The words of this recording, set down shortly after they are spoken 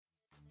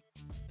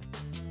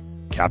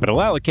Capital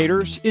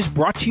Allocators is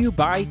brought to you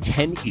by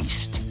 10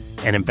 East,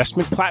 an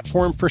investment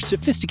platform for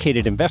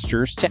sophisticated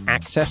investors to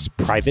access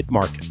private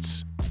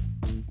markets.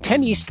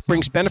 10 East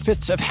brings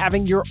benefits of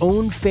having your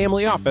own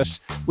family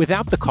office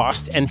without the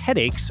cost and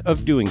headaches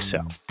of doing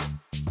so.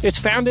 It's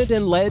founded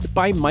and led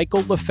by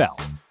Michael LaFell,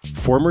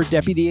 former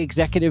Deputy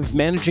Executive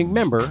Managing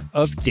Member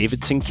of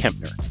Davidson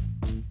Kempner.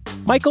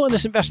 Michael and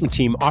his investment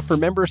team offer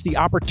members the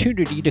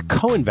opportunity to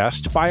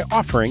co-invest by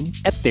offering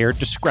at their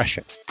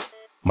discretion.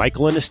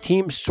 Michael and his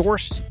team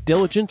source,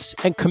 diligence,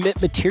 and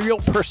commit material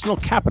personal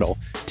capital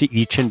to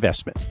each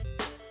investment.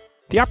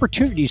 The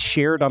opportunities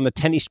shared on the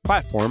 10 East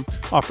platform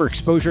offer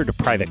exposure to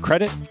private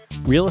credit,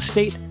 real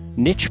estate,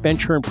 niche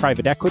venture and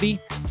private equity,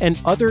 and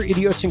other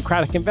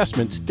idiosyncratic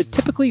investments that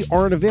typically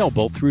aren't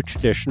available through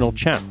traditional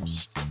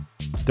channels.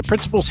 The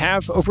principals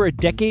have over a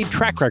decade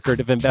track record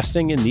of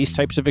investing in these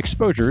types of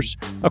exposures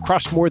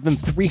across more than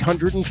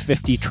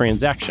 350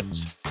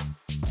 transactions.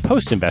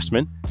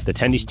 Post-investment, the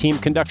 10 East team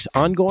conducts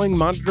ongoing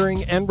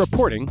monitoring and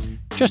reporting,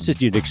 just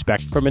as you'd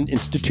expect from an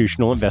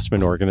institutional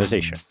investment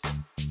organization.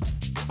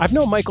 I've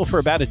known Michael for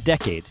about a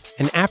decade,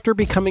 and after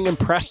becoming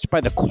impressed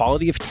by the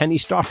quality of 10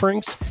 East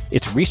offerings,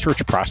 its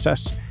research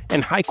process,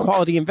 and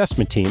high-quality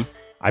investment team,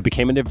 I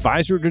became an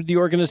advisor to the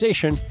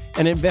organization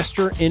and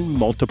investor in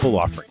multiple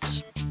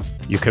offerings.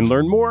 You can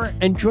learn more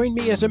and join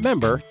me as a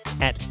member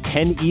at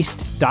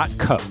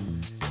 10east.co.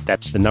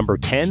 That's the number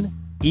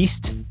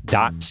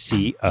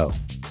 10east.co.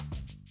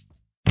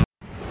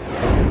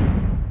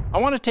 I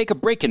want to take a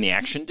break in the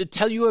action to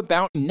tell you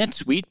about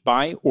NetSuite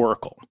by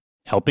Oracle,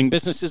 helping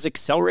businesses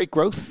accelerate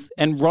growth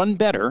and run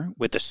better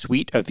with a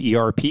suite of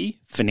ERP,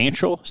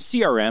 financial,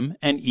 CRM,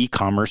 and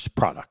e-commerce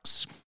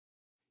products.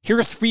 Here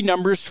are three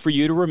numbers for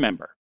you to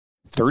remember: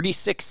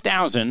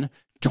 36,000,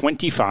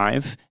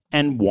 25,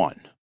 and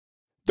 1.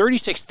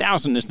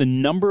 36,000 is the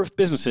number of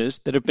businesses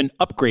that have been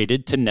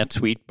upgraded to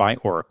NetSuite by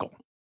Oracle.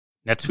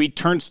 NetSuite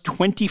turns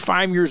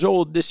 25 years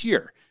old this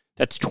year.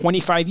 That's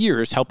 25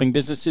 years helping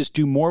businesses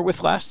do more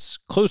with less,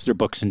 close their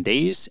books in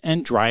days,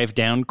 and drive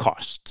down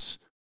costs.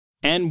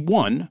 And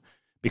 1,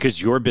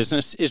 because your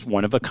business is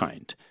one of a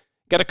kind.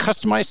 Get a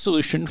customized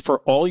solution for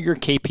all your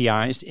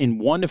KPIs in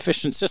one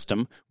efficient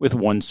system with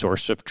one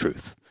source of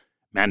truth.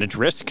 Manage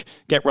risk,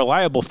 get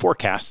reliable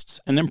forecasts,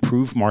 and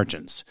improve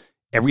margins.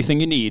 Everything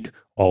you need,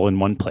 all in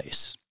one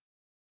place.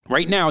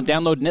 Right now,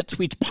 download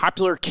NetSuite's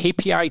popular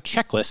KPI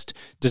checklist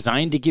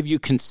designed to give you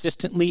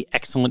consistently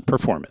excellent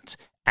performance,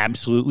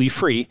 absolutely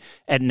free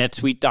at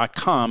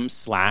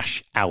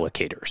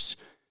netsuite.com/allocators.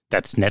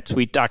 That's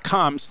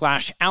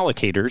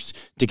netsuite.com/allocators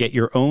to get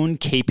your own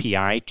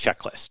KPI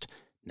checklist.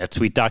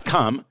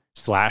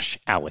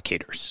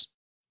 netsuite.com/allocators.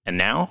 And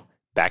now,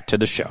 back to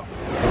the show.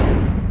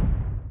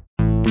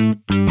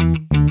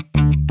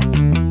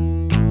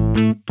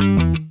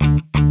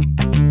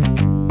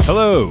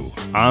 Hello,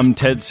 I'm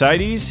Ted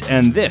Seides,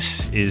 and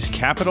this is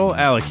Capital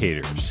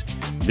Allocators.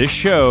 This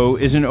show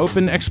is an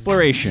open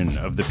exploration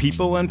of the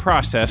people and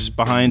process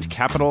behind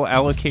capital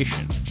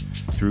allocation.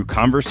 Through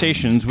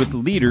conversations with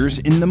leaders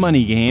in the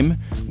money game,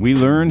 we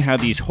learn how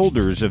these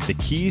holders of the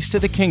keys to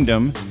the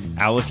kingdom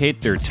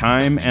allocate their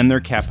time and their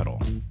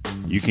capital.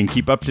 You can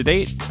keep up to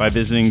date by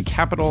visiting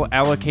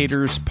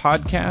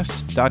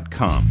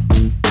capitalallocatorspodcast.com.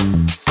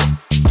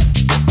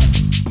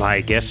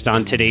 My guest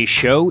on today's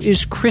show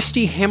is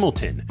Christie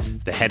Hamilton,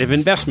 the head of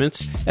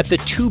investments at the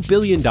 $2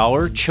 billion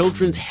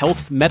Children's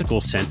Health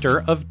Medical Center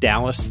of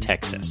Dallas,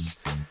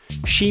 Texas.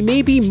 She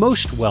may be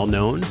most well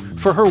known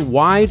for her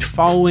wide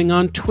following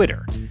on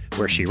Twitter,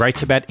 where she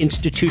writes about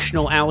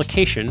institutional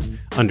allocation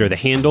under the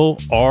handle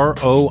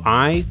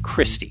ROI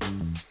Christie.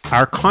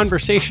 Our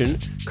conversation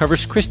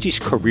covers Christie's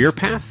career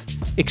path,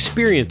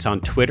 experience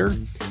on Twitter,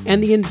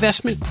 and the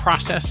investment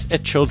process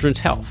at Children's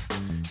Health,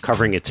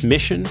 covering its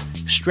mission,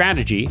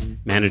 strategy,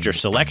 manager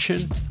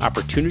selection,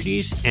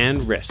 opportunities,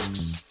 and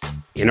risks.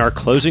 In our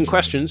closing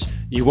questions,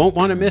 you won't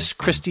want to miss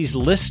Christie's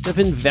list of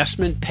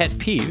investment pet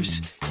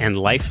peeves and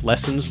life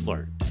lessons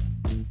learned.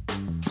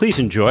 Please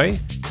enjoy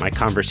my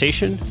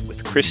conversation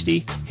with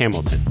Christie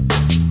Hamilton.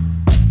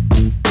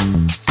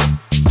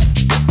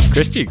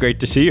 Christie,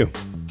 great to see you.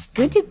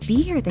 Good to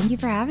be here. Thank you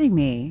for having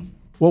me.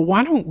 Well,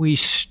 why don't we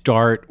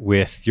start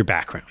with your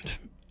background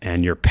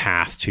and your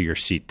path to your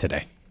seat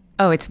today?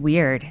 Oh, it's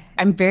weird.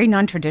 I'm very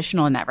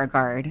non-traditional in that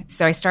regard.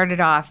 So I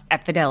started off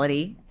at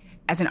Fidelity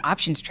as an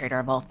options trader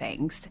of all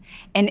things.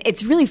 And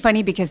it's really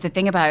funny because the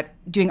thing about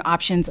doing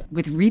options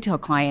with retail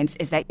clients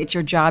is that it's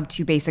your job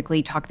to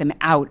basically talk them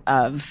out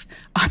of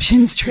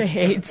options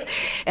trades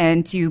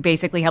and to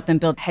basically help them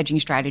build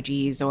hedging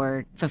strategies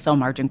or fulfill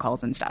margin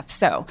calls and stuff.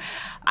 So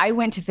I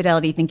went to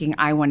Fidelity thinking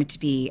I wanted to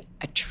be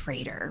a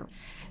trader.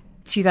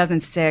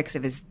 2006,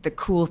 it was the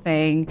cool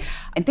thing.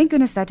 And thank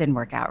goodness that didn't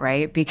work out,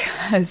 right?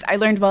 Because I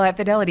learned while at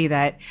Fidelity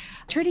that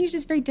trading is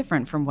just very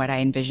different from what I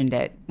envisioned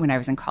it when I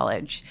was in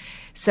college.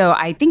 So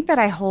I think that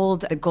I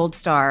hold the gold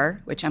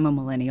star, which I'm a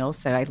millennial,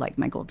 so I like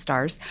my gold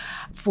stars,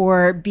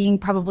 for being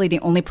probably the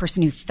only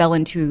person who fell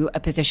into a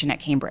position at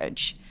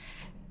Cambridge.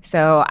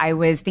 So I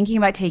was thinking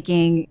about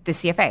taking the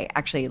CFA,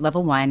 actually,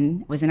 level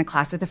 1, was in a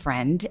class with a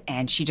friend,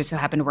 and she just so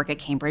happened to work at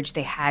Cambridge.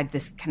 They had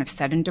this kind of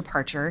sudden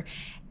departure,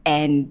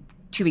 and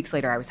 2 weeks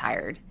later I was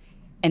hired.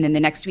 And then the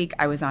next week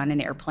I was on an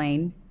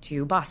airplane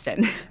to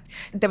Boston.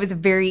 That was a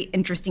very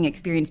interesting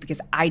experience because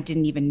I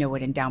didn't even know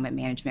what endowment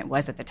management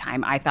was at the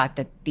time. I thought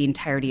that the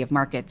entirety of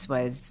markets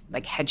was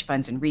like hedge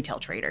funds and retail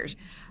traders,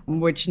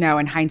 which now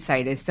in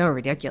hindsight is so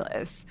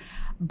ridiculous.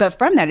 But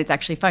from that, it's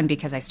actually fun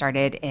because I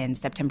started in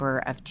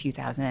September of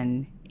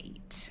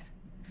 2008.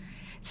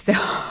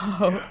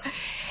 So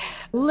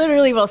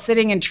literally while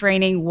sitting in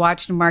training,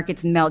 watched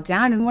markets melt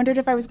down and wondered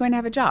if I was going to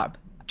have a job,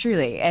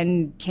 truly.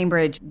 And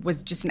Cambridge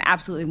was just an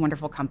absolutely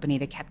wonderful company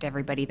that kept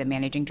everybody, the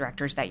managing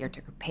directors that year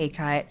took a pay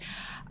cut.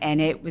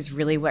 And it was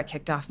really what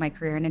kicked off my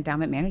career in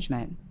endowment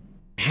management.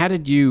 How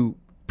did you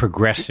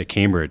progress at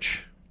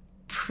Cambridge?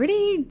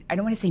 Pretty, I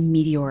don't want to say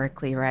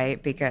meteorically,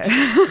 right? Because,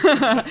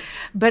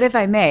 but if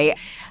I may,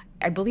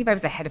 I believe I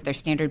was ahead of their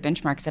standard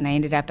benchmarks and I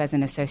ended up as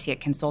an associate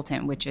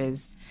consultant, which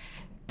is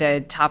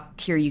the top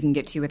tier you can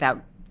get to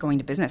without going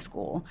to business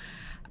school.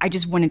 I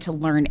just wanted to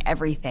learn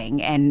everything,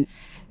 and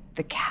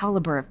the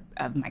caliber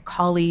of my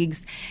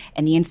colleagues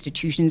and the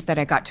institutions that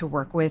I got to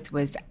work with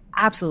was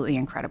absolutely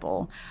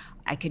incredible.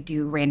 I could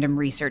do random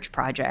research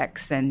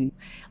projects and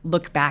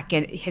look back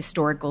at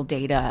historical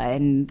data,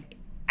 and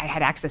I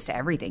had access to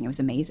everything. It was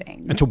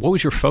amazing. And so what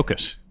was your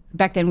focus?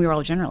 Back then, we were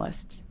all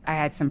generalists. I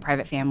had some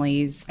private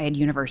families. I had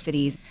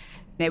universities.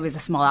 It was a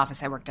small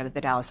office I worked at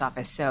the Dallas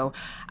office. So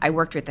I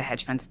worked with the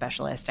hedge fund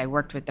specialist. I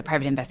worked with the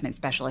private investment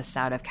specialists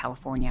out of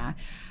California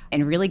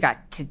and really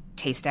got to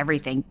taste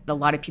everything. A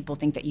lot of people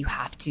think that you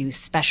have to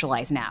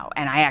specialize now.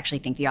 And I actually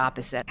think the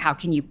opposite. How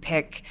can you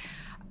pick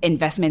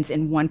investments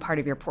in one part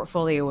of your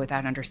portfolio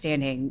without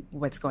understanding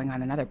what's going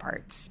on in other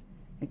parts?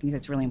 I think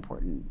that's really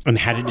important. And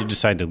how did you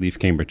decide to leave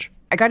Cambridge?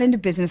 I got into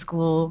business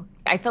school.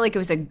 I felt like it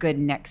was a good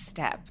next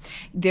step.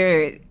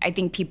 I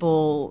think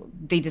people,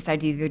 they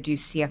decide to either do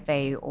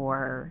CFA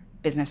or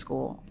business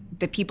school.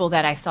 The people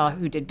that I saw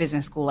who did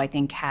business school, I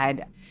think,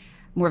 had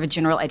more of a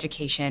general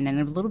education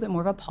and a little bit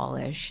more of a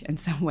polish in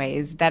some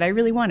ways that I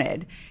really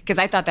wanted, because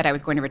I thought that I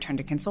was going to return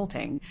to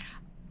consulting.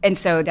 And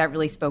so that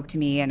really spoke to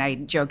me, and I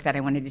joked that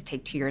I wanted to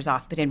take 2 years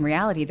off. But in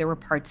reality, there were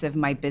parts of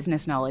my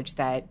business knowledge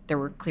that there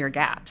were clear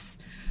gaps.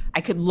 I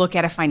could look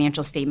at a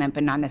financial statement,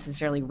 but not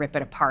necessarily rip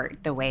it apart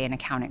the way an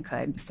accountant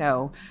could.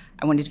 So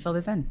I wanted to fill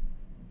this in.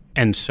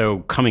 And so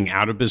coming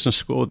out of business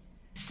school?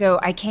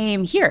 So I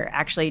came here,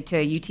 actually,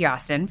 to UT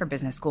Austin for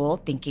business school,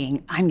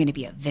 thinking I'm going to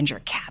be a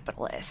venture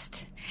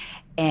capitalist.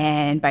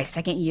 And by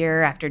second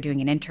year, after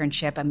doing an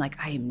internship, I'm like,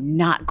 I am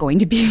not going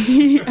to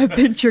be a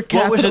venture capitalist.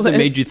 What was it that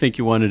made you think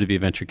you wanted to be a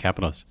venture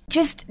capitalist?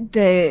 Just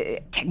the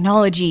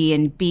technology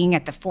and being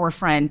at the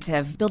forefront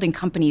of building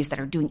companies that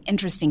are doing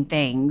interesting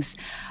things.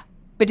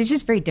 But it's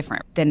just very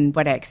different than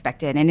what I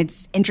expected. And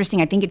it's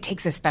interesting. I think it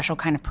takes a special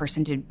kind of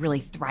person to really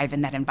thrive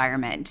in that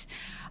environment,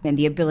 and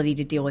the ability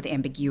to deal with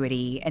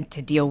ambiguity and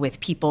to deal with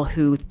people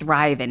who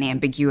thrive in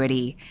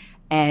ambiguity.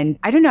 And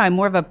I don't know, I'm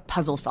more of a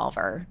puzzle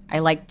solver. I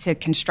like to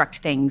construct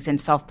things and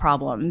solve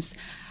problems,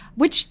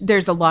 which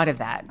there's a lot of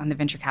that on the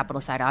venture capital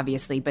side,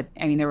 obviously. But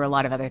I mean, there were a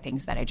lot of other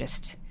things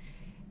that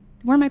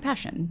were my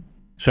passion.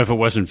 So if it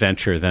wasn't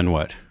venture, then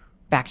what?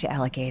 Back to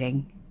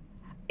allocating.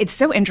 It's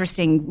so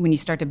interesting when you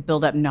start to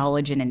build up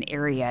knowledge in an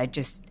area,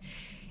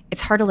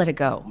 it's hard to let it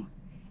go.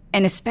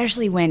 And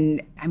especially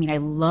I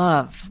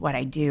love what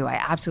I do. I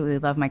absolutely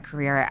love my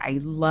career. I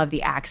love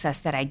the access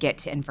that I get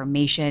to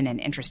information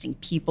and interesting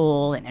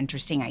people and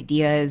interesting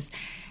ideas.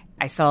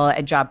 I saw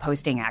a job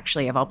posting,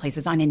 actually, of all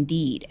places, on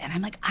Indeed. And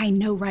I'm like, I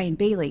know Ryan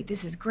Bailey.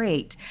 This is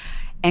great.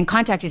 And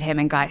contacted him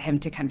and got him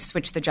to kind of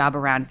switch the job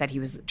around that he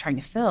was trying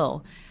to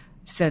fill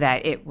so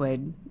that it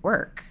would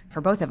work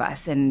for both of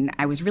us. And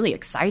I was really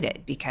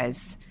excited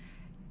because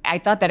I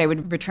thought that I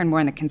would return more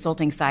on the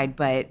consulting side,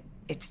 but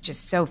it's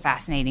just so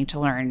fascinating to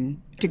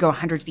learn to go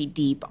 100 feet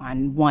deep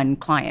on one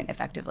client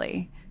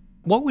effectively.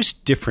 What was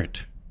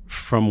different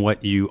from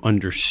what you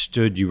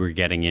understood you were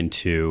getting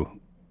into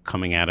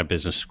coming out of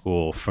business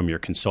school from your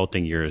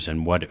consulting years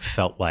and what it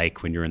felt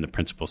like when you're in the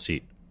principal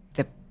seat?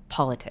 The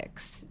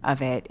politics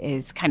of it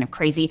is kind of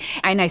crazy.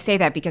 And I say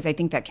that because I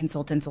think that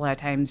consultants, a lot of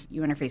times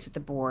you interface with the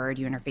board,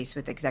 you interface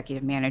with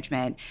executive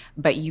management,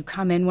 but you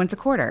come in once a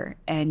quarter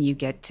and you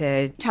get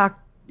to talk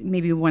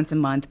maybe once a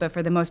month. But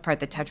for the most part,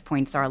 the touch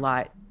points are a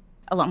lot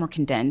more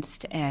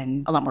condensed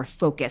and a lot more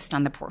focused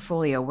on the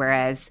portfolio.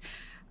 Whereas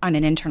on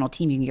an internal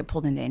team, you can get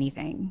pulled into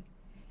anything.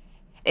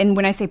 And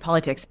when I say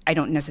politics, I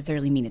don't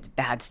necessarily mean it's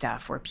bad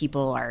stuff where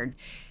people are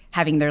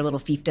having their little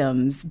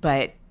fiefdoms,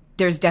 but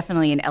there's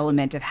definitely an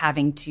element of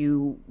having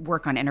to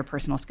work on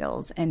interpersonal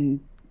skills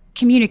and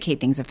communicate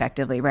things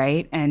effectively,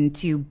 right? And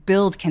to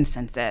build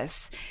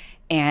consensus.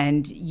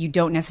 And you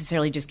don't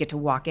necessarily just get to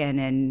walk in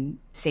and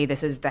say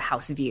this is the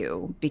house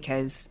view,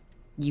 because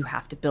you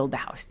have to build the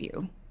house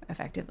view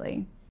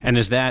effectively. And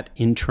is that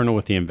internal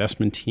with the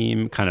investment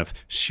team, kind of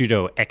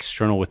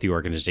pseudo-external with the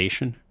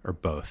organization, or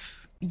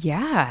both?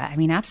 Yeah, I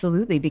mean,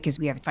 absolutely, because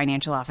we have a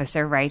financial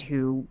officer, right,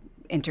 who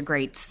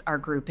integrates our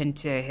group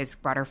into his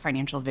broader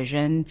financial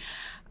vision.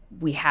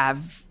 We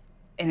have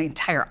an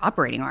entire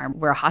operating arm.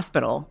 We're a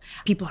hospital.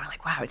 People are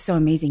like, wow, it's so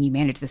amazing you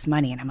manage this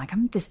money. And I'm like,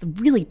 I'm this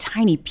really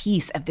tiny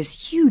piece of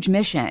this huge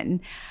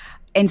mission.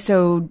 And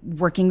so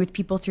working with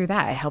people through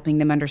that, helping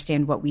them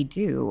understand what we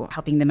do,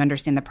 helping them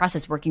understand the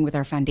process, working with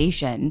our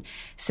foundation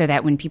so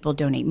that when people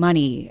donate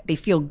money, they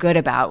feel good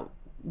about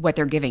what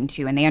they're giving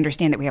to, and they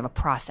understand that we have a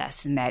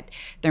process and that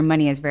their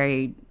money is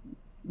very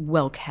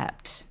well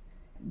kept,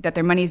 that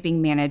their money is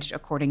being managed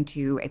according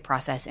to a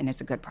process, and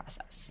it's a good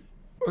process.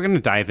 We're going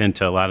to dive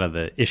into a lot of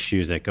the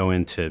issues that go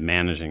into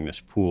managing this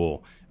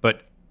pool,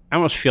 but I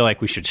almost feel like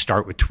we should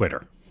start with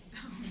Twitter.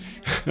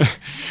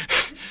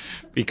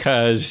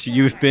 Because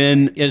you've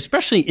been,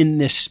 especially in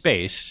this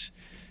space,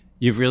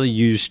 you've really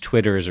used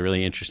Twitter as a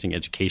really interesting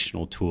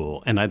educational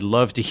tool. And I'd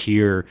love to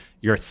hear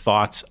your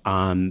thoughts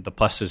on the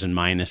pluses and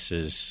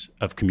minuses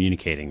of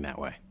communicating that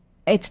way.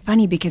 It's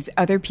funny because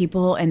other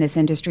people in this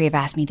industry have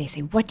asked me, they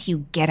say, what do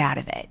you get out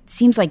of it?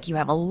 Seems like you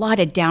have a lot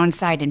of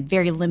downside and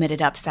very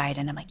limited upside.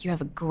 And I'm like, you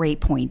have a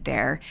great point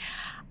there.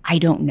 I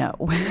don't know.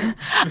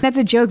 That's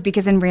a joke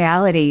because in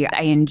reality,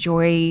 I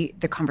enjoy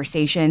the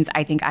conversations.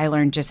 I think I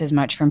learned just as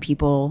much from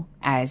people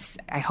as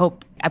I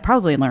hope. I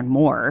probably learned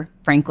more,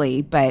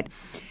 frankly, but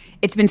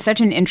it's been such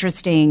an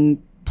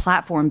interesting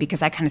platform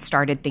because I kind of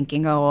started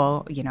thinking,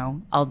 oh,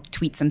 I'll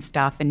tweet some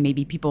stuff and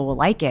maybe people will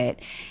like it.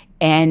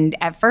 And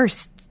at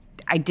first,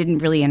 I didn't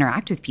really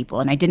interact with people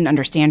and I didn't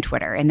understand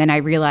Twitter. And then I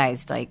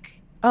realized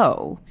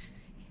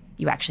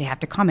you actually have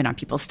to comment on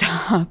people's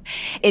stuff.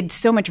 It's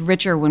so much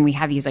richer when we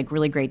have these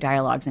really great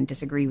dialogues and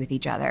disagree with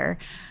each other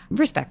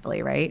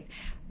respectfully, right?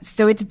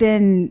 So it's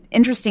been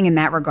interesting in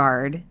that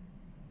regard.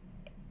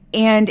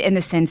 And in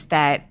the sense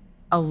that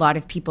a lot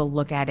of people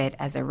look at it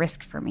as a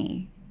risk for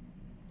me,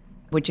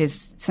 which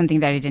is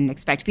something that I didn't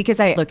expect because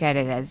I look at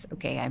it as,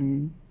 okay,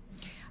 I'm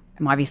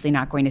obviously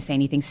not going to say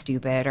anything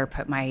stupid or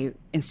put my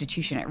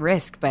institution at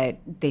risk, but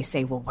they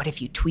say, well, what if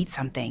you tweet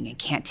something and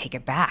can't take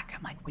it back?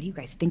 I'm like, what do you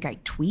guys think I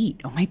tweet?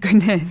 Oh my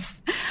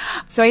goodness.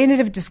 So I ended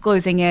up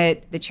disclosing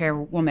it. The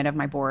chairwoman of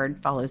my board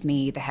follows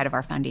me. The head of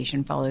our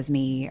foundation follows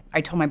me.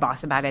 I told my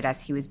boss about it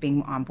as he was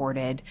being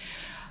onboarded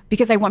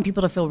because I want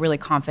people to feel really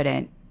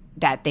confident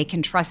that they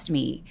can trust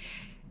me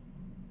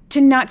to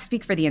not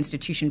speak for the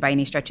institution by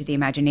any stretch of the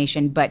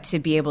imagination, but to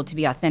be able to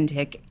be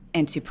authentic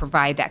and to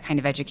provide that kind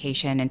of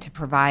education and to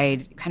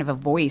provide kind of a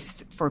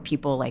voice for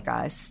people like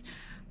us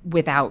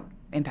without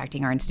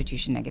impacting our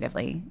institution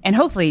negatively and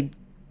hopefully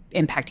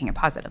impacting it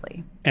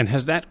positively. And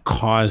has that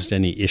caused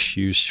any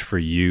issues for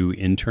you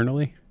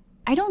internally?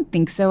 I don't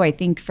think so. I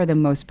think for the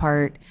most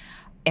part,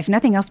 if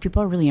nothing else,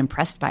 people are really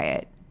impressed by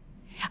it.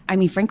 I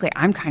mean, frankly,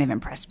 I'm kind of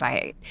impressed by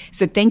it.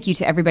 So thank you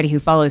to everybody who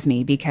follows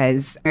me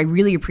because I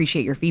really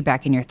appreciate your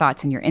feedback and your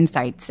thoughts and your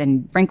insights.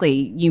 And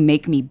frankly, you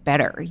make me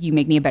better. You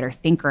make me a better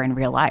thinker in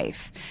real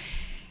life.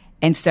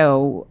 And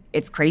so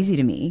it's crazy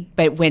to me.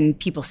 But when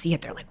people see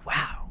it, they're like,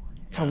 wow,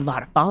 it's a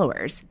lot of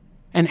followers.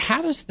 And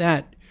how does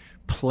that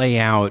play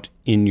out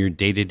in your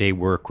day-to-day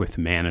work with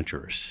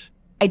managers?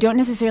 I don't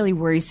necessarily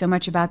worry so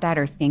much about that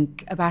or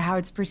think about how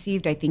it's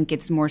perceived. I think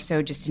it's more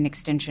so just an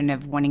extension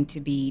of wanting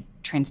to be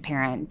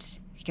transparent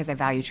because I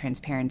value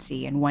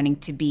transparency and wanting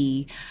to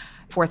be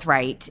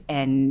forthright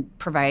and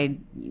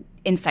provide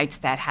insights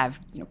that have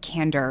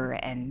candor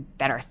and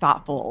that are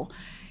thoughtful.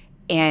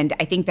 And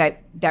I think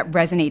that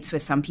resonates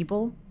with some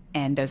people,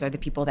 and those are the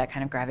people that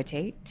kind of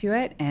gravitate to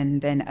it,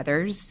 and then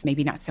others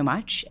maybe not so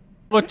much.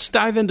 Let's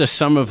dive into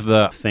some of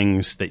the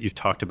things that you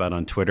talked about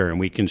on Twitter,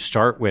 and we can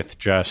start with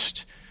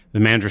just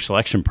the manager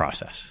selection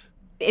process.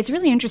 It's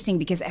really interesting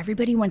because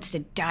everybody wants to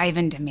dive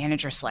into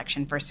manager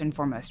selection first and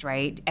foremost,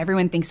 right?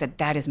 Everyone thinks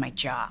that is my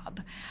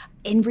job.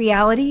 In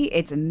reality,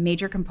 it's a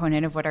major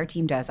component of what our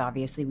team does.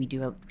 Obviously, we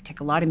take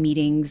a lot of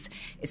meetings.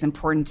 It's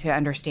important to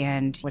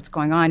understand what's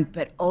going on,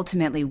 but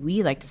ultimately,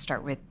 we like to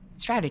start with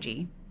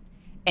strategy.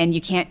 And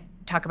you can't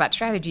talk about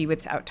strategy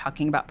without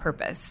talking about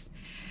purpose.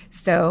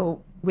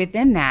 So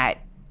within that,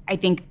 I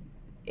think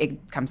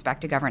it comes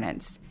back to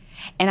governance.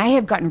 And I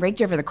have gotten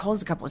raked over the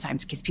coals a couple of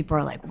times because people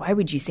are like, why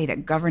would you say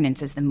that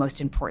governance is the most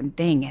important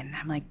thing? And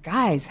I'm like,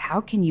 guys, how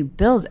can you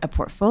build a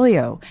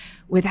portfolio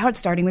without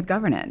starting with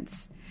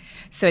governance?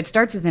 So it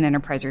starts with an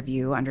enterprise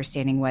review,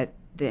 understanding what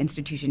the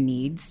institution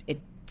needs. It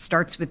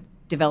starts with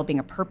developing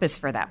a purpose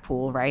for that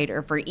pool, right?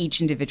 Or for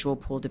each individual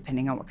pool,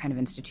 depending on what kind of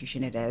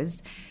institution it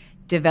is.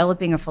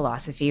 Developing a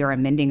philosophy or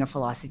amending a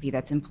philosophy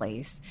that's in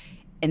place.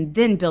 And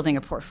then building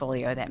a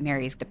portfolio that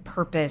marries the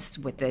purpose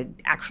with the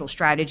actual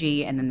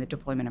strategy and then the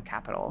deployment of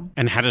capital.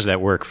 And how does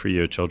that work for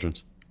you at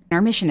Children's?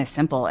 Our mission is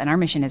simple and our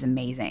mission is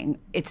amazing.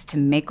 It's to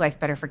make life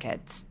better for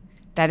kids.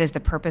 That is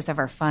the purpose of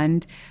our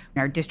fund.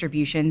 Our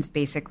distributions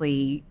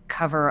basically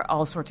cover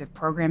all sorts of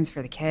programs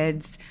for the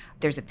kids.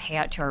 There's a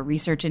payout to our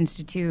research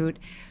institute.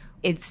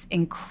 It's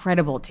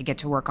incredible to get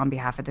to work on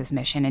behalf of this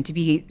mission and to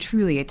be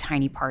truly a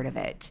tiny part of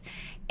it.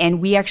 And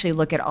we actually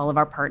look at all of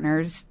our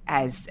partners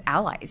as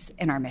allies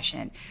in our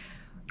mission.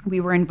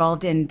 We were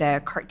involved in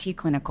the CAR-T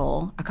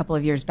clinical a couple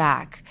of years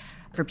back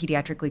for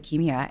pediatric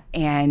leukemia.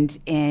 And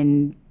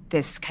in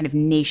this kind of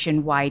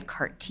nationwide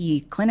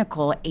CAR-T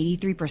clinical,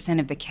 83%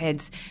 of the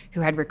kids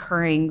who had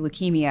recurring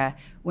leukemia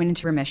went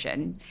into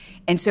remission.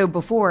 And so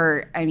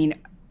before,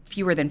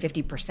 fewer than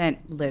 50%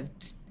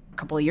 lived a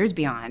couple of years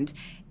beyond,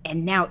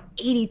 and now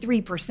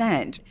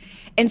 83%.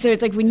 And so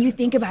it's like, when you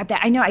think about that,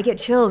 I know I get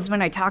chills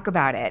when I talk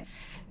about it.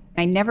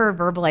 I never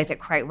verbalize it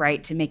quite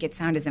right to make it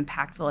sound as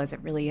impactful as it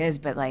really is,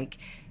 but like,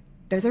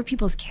 those are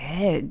people's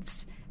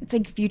kids. It's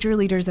like future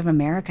leaders of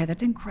America.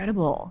 That's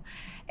incredible.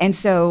 And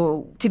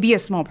so to be a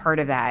small part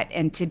of that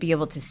and to be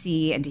able to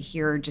see and to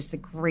hear just the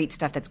great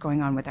stuff that's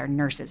going on with our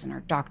nurses and our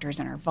doctors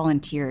and our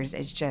volunteers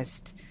is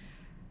just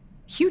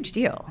a huge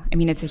deal.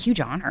 It's a huge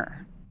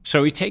honor.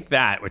 So we take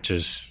that, which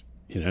is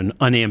an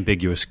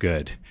unambiguous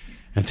good,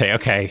 and say,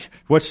 okay,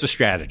 what's the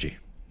strategy?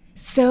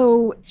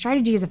 So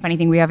strategy is a funny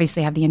thing. We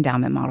obviously have the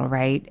endowment model,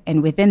 right?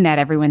 And within that,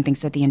 everyone thinks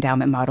that the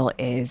endowment model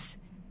is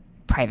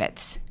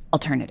private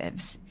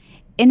alternatives.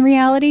 In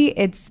reality,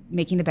 it's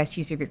making the best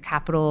use of your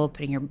capital,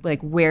 putting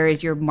where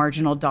is your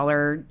marginal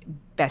dollar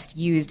best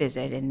used? Is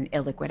it in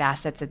illiquid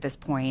assets at this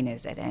point?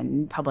 Is it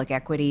in public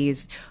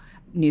equities?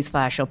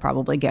 Newsflash, you'll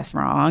probably guess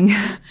wrong,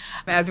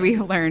 as we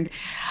learned.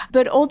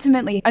 But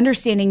ultimately,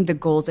 understanding the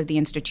goals of the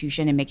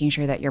institution and making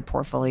sure that your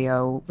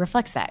portfolio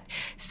reflects that.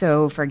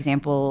 So, for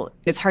example,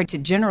 it's hard to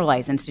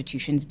generalize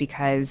institutions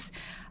because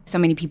so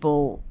many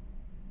people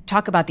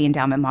talk about the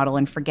endowment model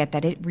and forget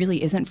that it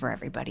really isn't for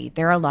everybody.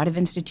 There are a lot of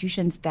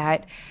institutions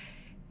that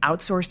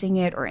outsourcing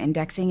it or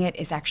indexing it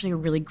is actually a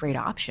really great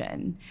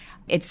option.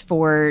 It's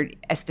for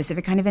a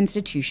specific kind of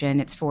institution.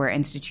 It's for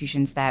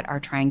institutions that are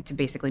trying to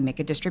basically make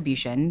a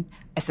distribution,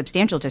 a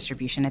substantial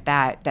distribution at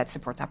that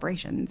supports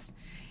operations.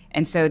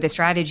 And so the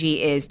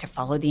strategy is to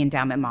follow the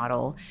endowment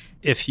model.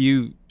 If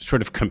you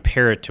sort of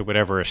compare it to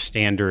whatever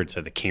standards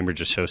of the Cambridge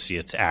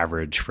Associates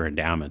average for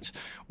endowments,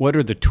 what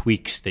are the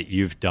tweaks that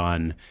you've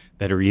done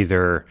that are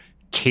either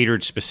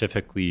catered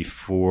specifically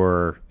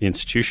for the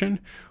institution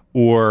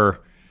or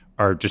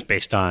are just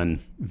based on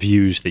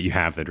views that you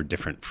have that are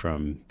different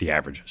from the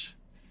averages?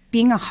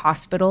 Being a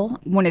hospital,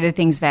 one of the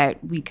things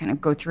that we kind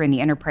of go through in the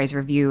enterprise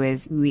review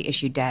is we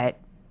issue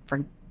debt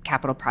for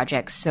capital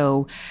projects.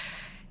 So,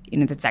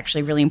 that's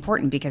actually really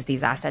important because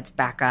these assets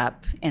back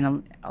up,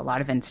 in a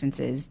lot of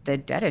instances, the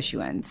debt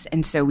issuance.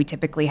 And so we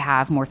typically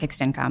have more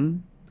fixed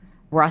income.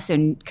 We're also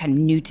kind of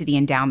new to the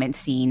endowment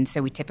scene,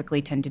 so we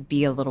typically tend to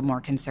be a little more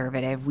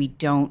conservative. We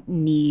don't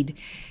need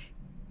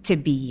to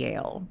be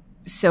Yale.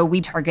 So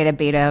we target a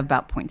beta of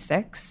about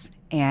 0.6,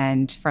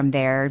 and from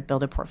there,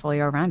 build a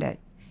portfolio around it.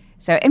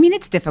 So,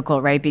 it's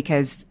difficult, right?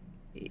 Because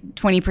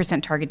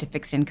 20% target to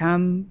fixed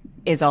income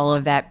is all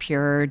of that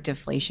pure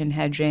deflation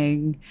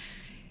hedging.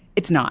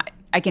 It's not,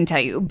 I can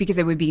tell you, because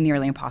it would be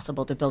nearly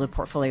impossible to build a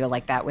portfolio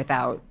like that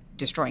without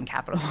destroying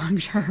capital long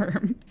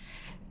term.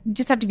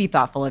 Just have to be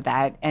thoughtful of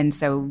that. And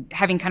so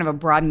having kind of a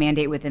broad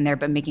mandate within there,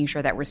 but making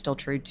sure that we're still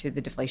true to the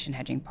deflation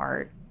hedging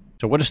part.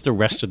 So what does the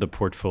rest of the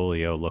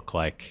portfolio look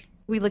like?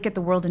 We look at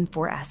the world in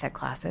 4 asset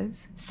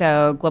classes.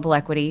 So global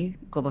equity,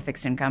 global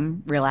fixed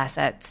income, real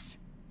assets,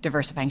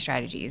 diversifying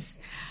strategies,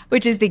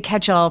 which is the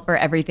catch-all for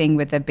everything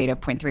with a beta of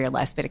 0.3 or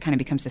less, but it kind of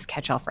becomes this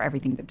catch-all for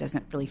everything that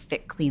doesn't really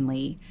fit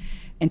cleanly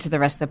into the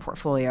rest of the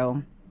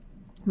portfolio,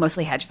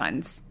 mostly hedge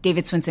funds.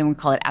 David Swinson would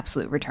call it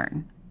absolute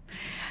return.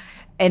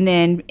 And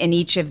then in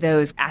each of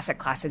those asset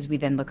classes, we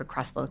then look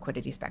across the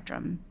liquidity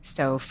spectrum.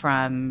 So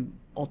from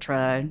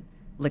ultra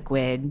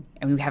liquid,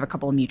 and we have a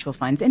couple of mutual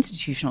funds,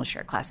 institutional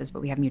share classes,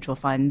 but we have mutual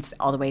funds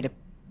all the way to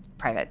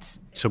privates.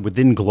 So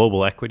within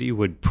global equity,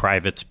 would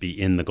privates be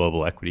in the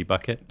global equity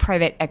bucket?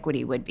 Private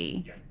equity would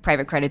be. Yeah.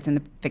 Private credits in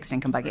the fixed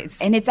income buckets.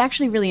 And it's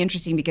actually really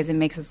interesting because it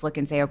makes us look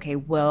and say, okay,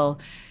 well,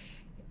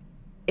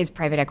 is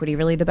private equity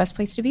really the best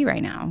place to be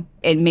right now?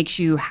 It makes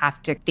you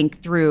have to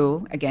think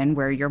through, again,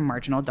 where your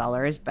marginal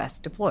dollar is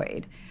best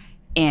deployed.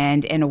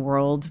 And in a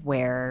world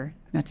where,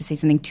 not to say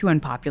something too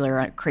unpopular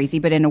or crazy,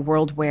 but in a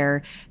world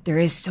where there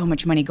is so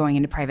much money going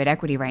into private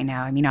equity right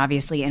now,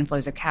 obviously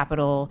inflows of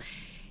capital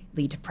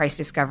lead to price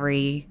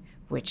discovery,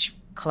 which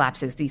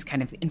collapses these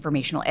kind of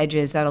informational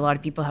edges that a lot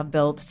of people have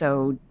built.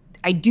 So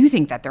I do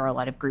think that there are a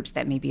lot of groups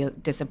that may be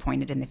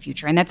disappointed in the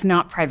future. And that's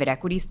not private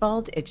equity's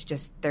fault. It's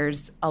just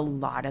there's a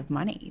lot of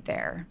money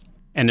there.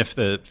 And if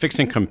the fixed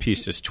income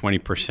piece is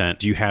 20%,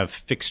 do you have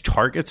fixed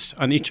targets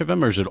on each of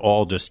them, or is it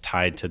all just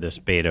tied to this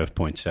beta of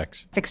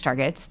 0.6? Fixed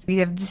targets. We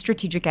have the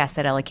strategic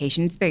asset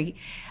allocation.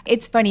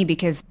 It's funny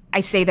because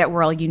I say that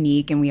we're all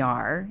unique, and we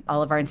are.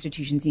 All of our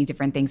institutions need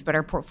different things, but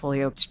our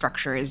portfolio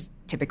structure is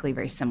typically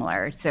very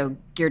similar. So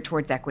geared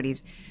towards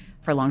equities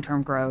for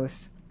long-term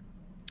growth.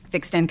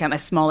 Fixed income, a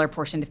smaller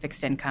portion to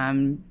fixed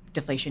income,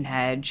 deflation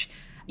hedge,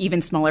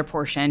 even smaller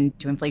portion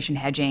to inflation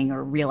hedging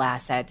or real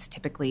assets,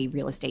 typically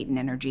real estate and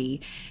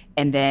energy.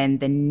 And then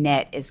the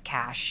net is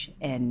cash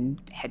and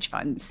hedge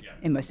funds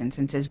in most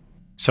instances.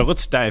 So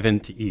let's dive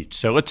into each.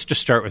 So let's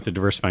just start with the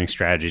diversifying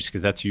strategies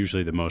because that's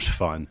usually the most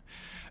fun.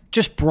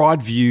 Just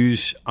broad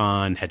views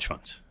on hedge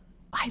funds.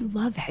 I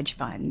love hedge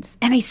funds.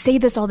 And I say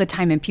this all the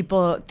time, and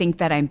people think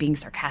that I'm being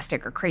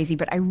sarcastic or crazy,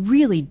 but I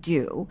really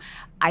do.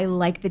 I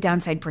like the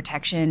downside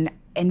protection.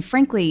 And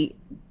frankly,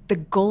 The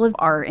goal of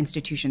our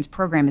institution's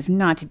program is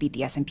not to beat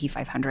the S&P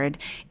 500.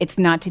 It's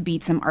not to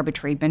beat some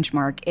arbitrary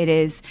benchmark. It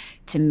is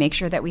to make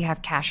sure that we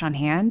have cash on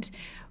hand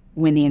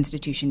when the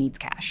institution needs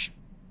cash.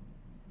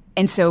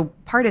 And so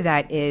part of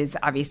that is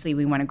obviously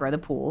we want to grow the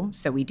pool,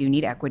 so we do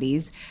need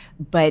equities,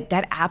 but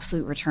that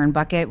absolute return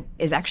bucket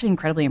is actually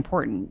incredibly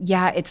important.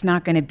 Yeah, it's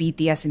not going to beat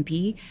the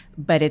S&P,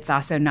 but it's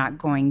also not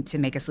going to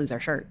make us lose our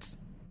shirts.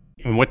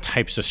 And what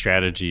types of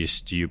strategies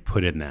do you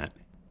put in that?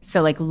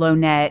 So like low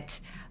net,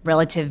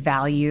 relative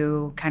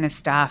value kind of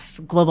stuff,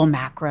 global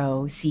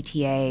macro,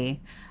 CTA.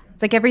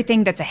 It's like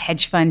everything that's a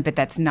hedge fund, but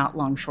that's not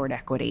long short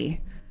equity.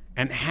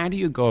 And how do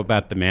you go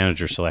about the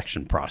manager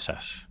selection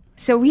process?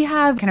 So we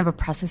have kind of a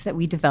process that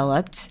we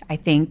developed. I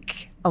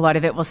think a lot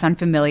of it will sound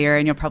familiar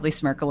and you'll probably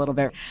smirk a little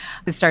bit.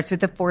 It starts with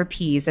the 4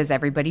 Ps, as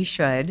everybody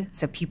should.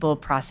 So people,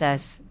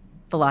 process,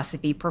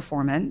 philosophy,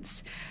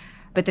 performance.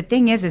 But the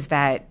thing is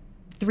that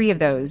 3 of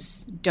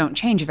those don't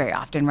change very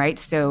often, right?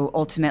 So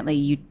ultimately,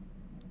 you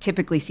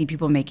typically see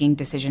people making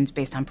decisions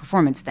based on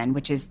performance then,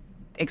 which is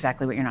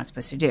exactly what you're not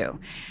supposed to do.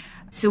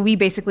 So we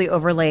basically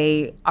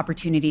overlay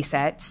opportunity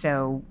set.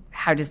 So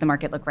how does the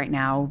market look right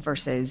now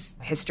versus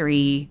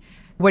history?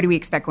 What do we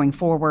expect going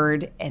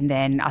forward? And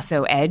then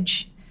also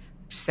edge.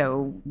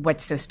 So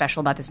what's so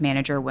special about this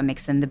manager? What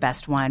makes them the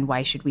best one?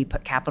 Why should we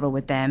put capital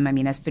with them? I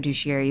mean, as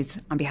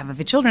fiduciaries on behalf of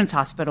a children's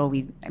hospital,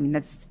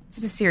 that's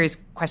a serious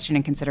question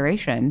and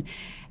consideration.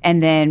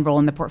 And then role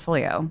in the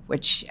portfolio,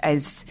 which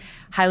is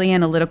highly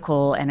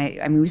analytical. And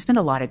I mean, we spend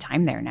a lot of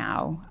time there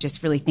now,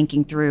 just really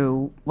thinking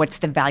through what's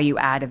the value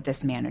add of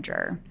this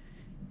manager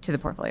to the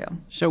portfolio.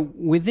 So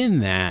within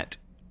that,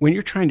 when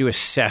you're trying to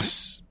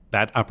assess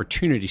that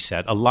opportunity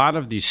set, a lot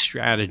of these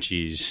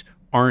strategies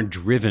aren't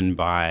driven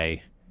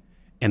by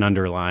an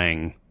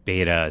underlying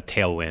beta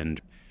tailwind.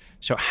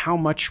 So how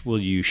much will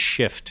you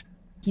shift?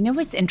 You know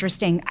what's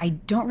interesting? I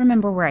don't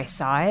remember where I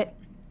saw it,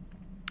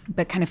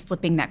 but kind of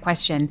flipping that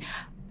question,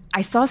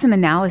 I saw some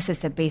analysis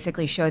that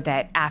basically showed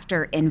that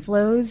after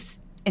inflows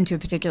into a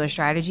particular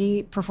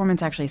strategy,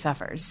 performance actually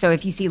suffers. So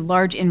if you see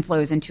large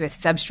inflows into a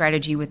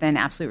sub-strategy within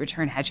absolute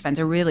return hedge funds,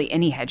 or really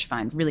any hedge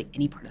fund, really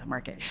any part of the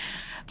market,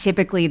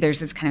 typically there's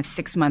this kind of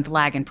 6-month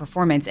lag in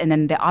performance. And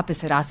then the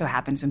opposite also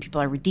happens when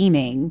people are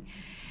redeeming.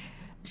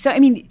 So, I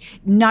mean,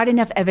 not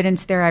enough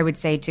evidence there, I would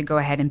say, to go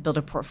ahead and build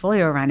a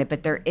portfolio around it.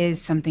 But there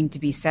is something to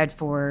be said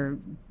for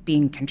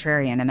being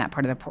contrarian in that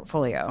part of the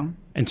portfolio.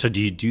 And so do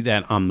you do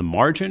that on the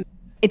margin?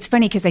 It's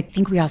funny because I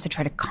think we also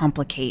try to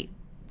complicate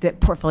the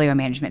portfolio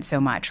management so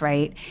much,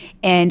 right?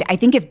 And I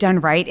think if done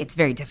right, it's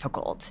very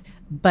difficult.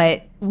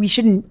 But we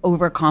shouldn't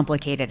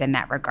overcomplicate it in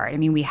that regard. I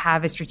mean, we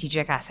have a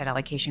strategic asset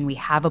allocation. We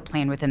have a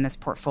plan within this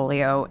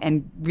portfolio,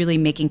 and really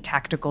making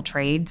tactical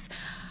trades.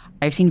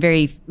 I've seen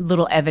very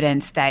little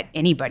evidence that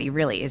anybody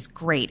really is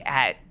great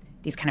at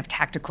these kind of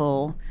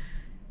tactical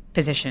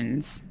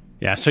positions.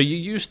 Yeah, so you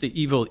use the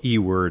evil E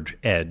word,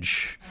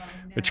 edge,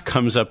 which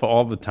comes up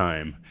all the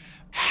time.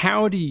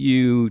 How do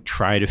you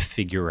try to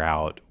figure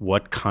out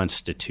what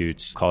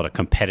constitutes, call it a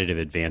competitive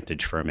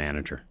advantage for a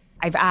manager?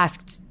 I've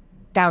asked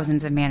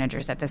thousands of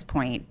managers at this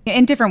point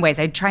in different ways.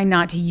 I try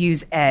not to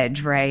use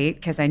edge, right?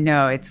 Because I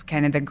know it's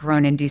kind of the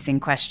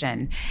groan-inducing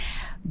question.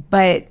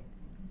 But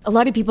a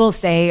lot of people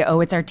say, oh,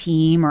 it's our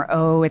team, or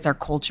oh, it's our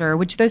culture,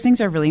 which those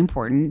things are really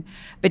important.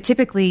 But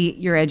typically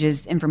your edge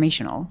is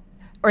informational,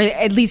 or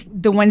at least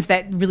the ones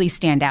that really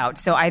stand out.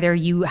 So either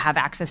you have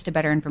access to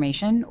better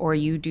information or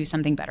you do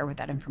something better with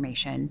that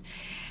information.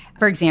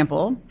 For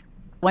example,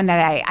 one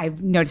that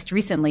I've noticed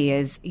recently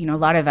is, a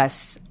lot of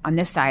us on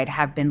this side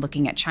have been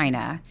looking at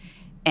China.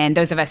 And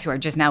those of us who are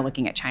just now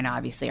looking at China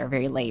obviously are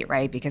very late,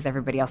 right? Because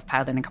everybody else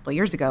piled in a couple of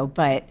years ago.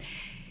 But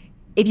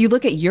if you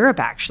look at Europe,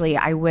 actually,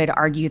 I would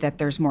argue that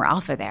there's more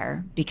alpha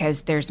there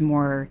because there's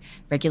more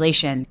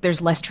regulation.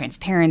 There's less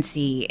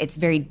transparency. It's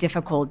very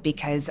difficult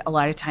because a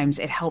lot of times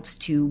it helps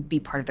to be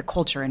part of the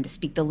culture and to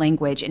speak the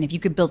language. And if you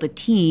could build a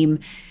team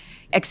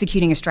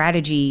executing a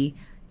strategy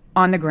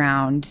on the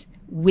ground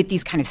with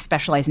these kind of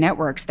specialized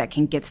networks that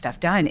can get stuff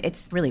done,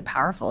 it's really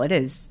powerful. It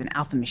is an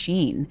alpha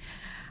machine,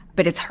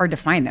 but it's hard to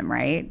find them,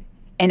 right?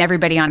 And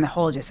everybody on the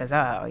whole just says,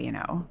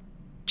 oh,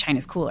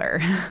 China's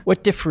cooler.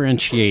 What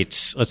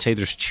differentiates, let's say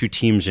there's 2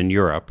 teams in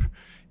Europe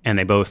and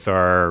they both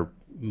are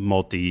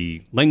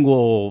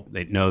multilingual,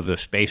 they know the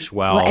space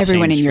well. Well,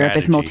 everyone in Europe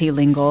is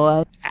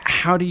multilingual.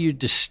 How do you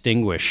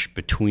distinguish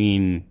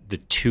between the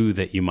 2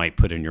 that you might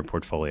put in your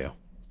portfolio?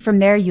 From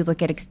there, you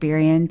look at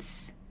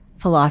experience,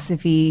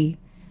 philosophy.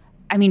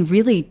 I mean,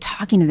 really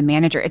talking to the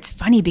manager. It's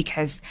funny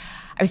because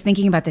I was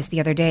thinking about this the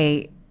other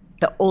day.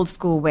 The old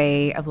school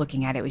way of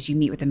looking at it was you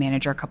meet with the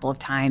manager a couple of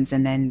times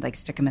and then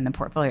stick them in the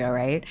portfolio,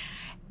 right?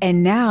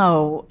 And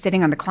now,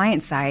 sitting on the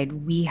client side,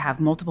 we have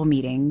multiple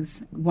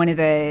meetings. One of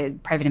the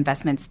private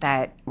investments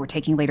that we're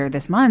taking later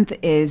this month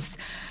is,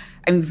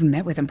 we've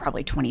met with them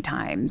probably 20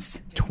 times.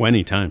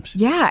 20 times?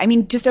 Yeah.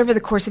 Just over the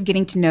course of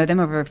getting to know them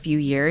over a few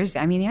years,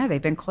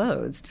 they've been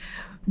closed.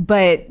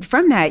 But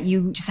from that,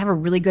 you just have a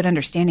really good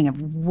understanding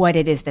of what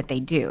it is that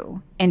they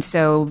do. And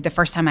so the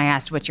first time I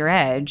asked, what's your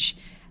edge?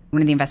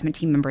 One of the investment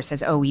team members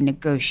says, oh, we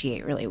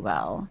negotiate really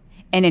well.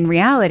 And in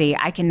reality,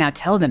 I can now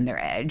tell them their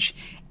edge.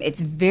 It's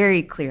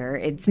very clear.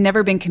 It's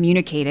never been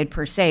communicated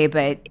per se,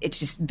 but it's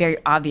just very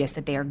obvious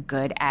that they are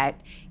good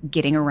at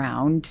getting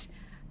around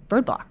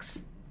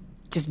roadblocks.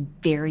 Just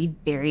very,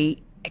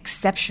 very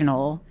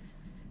exceptional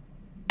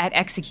at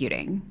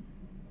executing.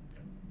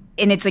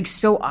 And it's like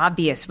so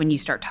obvious when you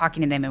start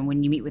talking to them and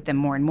when you meet with them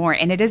more and more.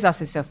 And it is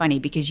also so funny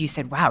because you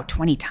said, wow,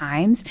 20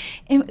 times?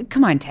 And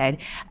come on, Ted.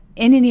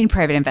 In Indian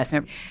private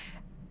investment,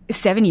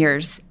 7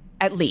 years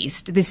at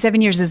least. The 7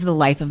 years is the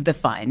life of the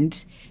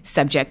fund,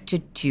 subject to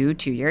 2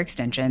 2-year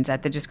extensions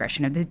at the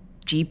discretion of the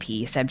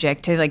GP,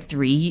 subject to like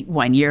 3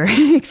 1-year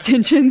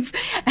extensions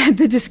at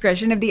the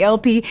discretion of the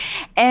LP.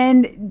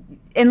 And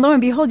lo and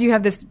behold, you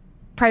have this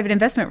private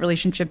investment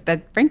relationship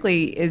that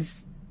frankly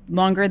is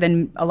longer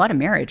than a lot of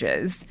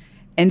marriages.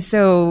 And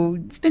so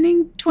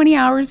spending 20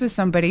 hours with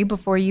somebody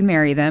before you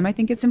marry them, I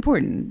think it's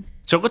important.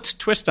 So let's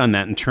twist on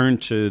that and turn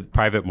to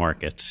private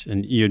markets.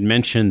 And you had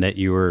mentioned that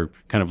you were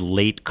kind of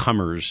late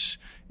comers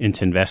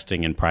into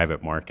investing in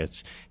private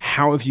markets.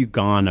 How have you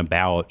gone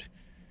about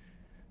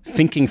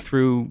thinking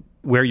through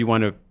where you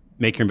want to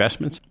make your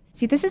investments?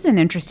 See, this is an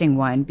interesting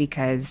one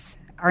because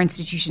our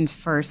institution's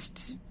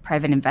first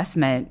private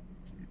investment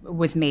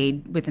was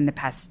made within the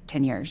past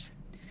 10 years.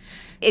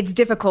 It's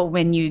difficult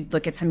when you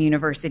look at some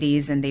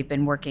universities and they've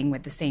been working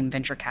with the same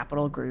venture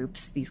capital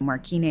groups, these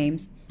marquee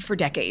names, for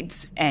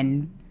decades.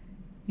 And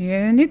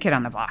you're the new kid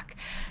on the block.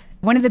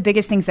 One of the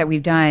biggest things that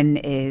we've done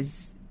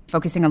is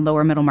focusing on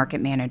lower middle market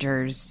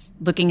managers,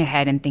 looking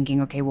ahead and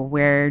thinking, okay, well,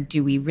 where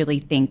do we really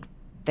think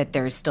that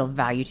there is still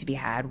value to be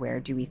had? Where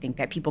do we think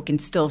that people can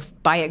still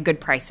buy at good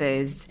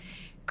prices,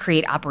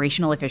 create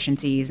operational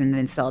efficiencies, and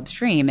then sell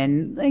upstream?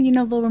 And,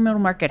 lower middle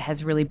market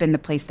has really been the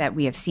place that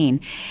we have seen.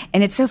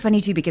 And it's so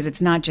funny, too, because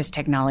it's not just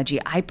technology.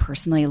 I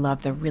personally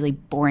love the really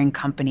boring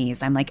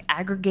companies. I'm like,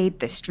 aggregate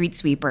the street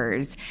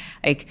sweepers,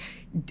 like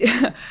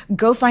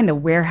go find the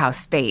warehouse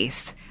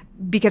space,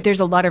 because there's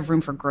a lot of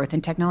room for growth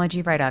in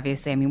technology, right?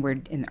 Obviously, I mean,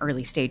 we're in the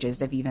early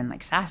stages of even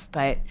like SaaS,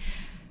 but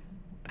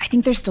I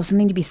think there's still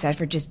something to be said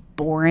for just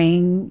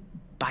boring,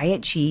 buy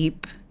it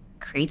cheap,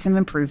 create some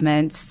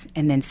improvements,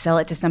 and then sell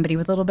it to somebody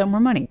with a little bit more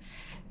money.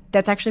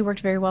 That's actually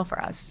worked very well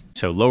for us.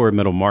 So lower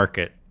middle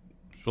market,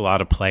 a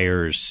lot of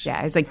players.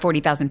 Yeah, it's like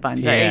 40,000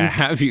 funds, right? Yeah,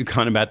 how have you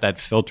gone about that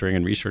filtering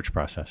and research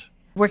process?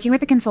 Working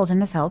with a consultant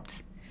has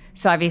helped.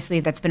 So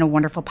obviously that's been a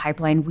wonderful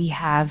pipeline. We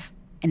have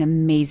an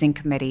amazing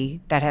committee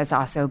that has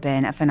also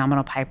been a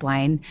phenomenal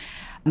pipeline.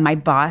 My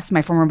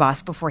former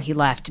boss, before he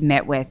left,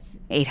 met with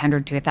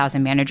 800 to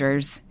 1,000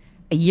 managers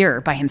a year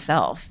by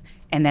himself.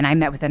 And then I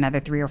met with another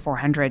 300 or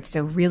 400.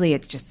 So really,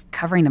 it's just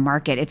covering the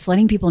market. It's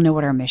letting people know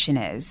what our mission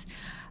is,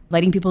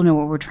 letting people know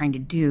what we're trying to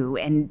do.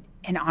 And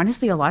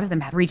honestly, a lot of them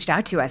have reached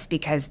out to us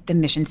because the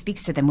mission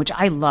speaks to them, which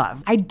I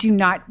love. I do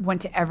not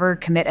want to ever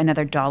commit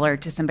another dollar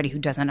to somebody who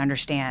doesn't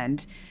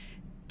understand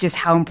just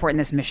how important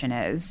this mission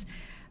is.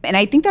 And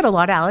I think that a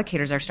lot of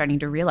allocators are starting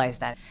to realize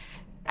that.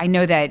 I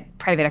know that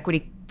private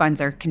equity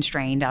funds are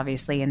constrained,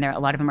 obviously, and a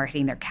lot of them are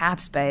hitting their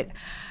caps, but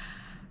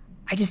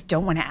I just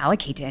don't want to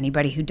allocate to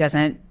anybody who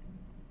doesn't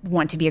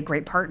want to be a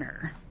great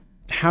partner.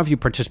 How have you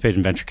participated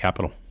in venture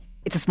capital?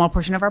 It's a small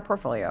portion of our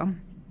portfolio.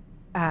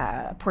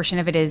 A portion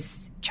of it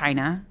is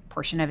China,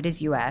 portion of it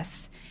is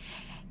US.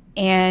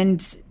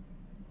 And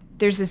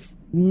there's this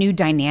new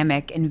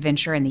dynamic in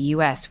venture in the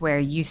US where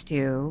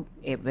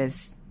it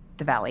was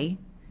the Valley,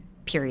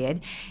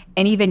 period.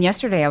 And even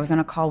yesterday, I was on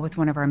a call with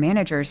one of our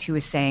managers who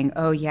was saying,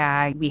 oh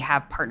yeah, we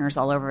have partners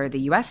all over the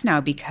US now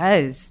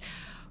because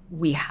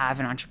we have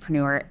an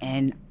entrepreneur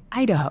in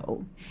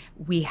Idaho.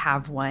 We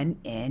have one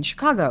in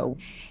Chicago.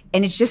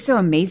 And it's just so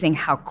amazing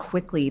how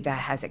quickly that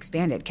has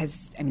expanded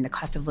because, the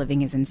cost of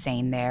living is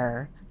insane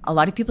there. A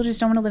lot of people just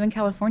don't want to live in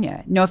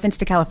California. No offense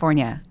to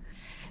California.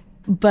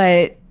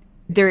 But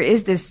there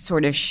is this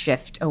sort of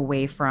shift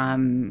away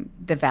from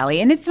the Valley,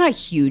 and it's not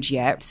huge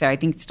yet. So I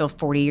think still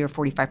 40 or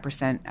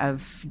 45%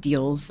 of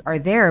deals are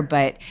there,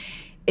 but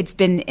it's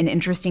been an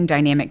interesting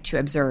dynamic to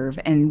observe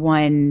and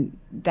one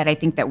that I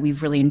think that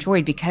we've really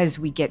enjoyed because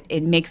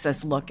it makes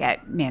us look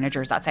at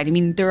managers outside.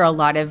 There are a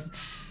lot of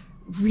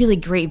really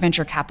great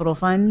venture capital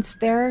funds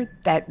there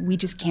that we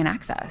just can't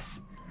access.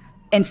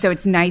 And so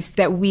it's nice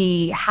that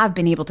we have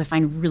been able to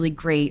find really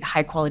great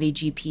high quality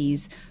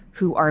GPs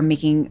who are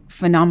making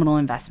phenomenal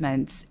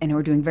investments and who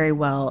are doing very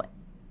well,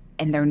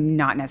 and they're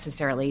not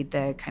necessarily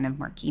the kind of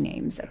marquee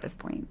names at this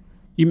point.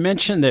 You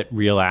mentioned that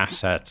real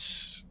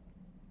assets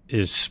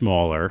is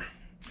smaller,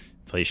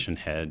 inflation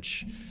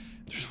hedge.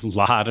 There's a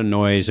lot of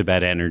noise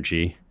about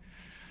energy.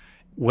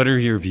 What are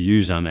your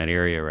views on that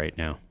area right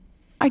now?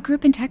 I grew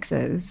up in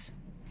Texas.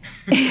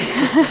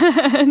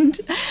 And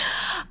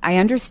I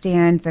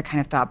understand the kind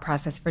of thought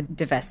process for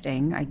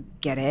divesting. I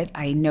get it.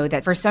 I know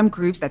that for some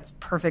groups that's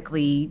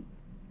perfectly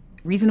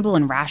reasonable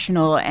and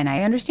rational, and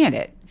I understand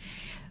it.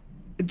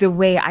 The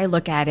way I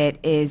look at it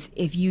is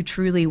if you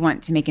truly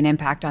want to make an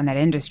impact on that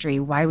industry,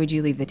 why would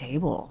you leave the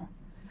table?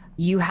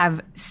 You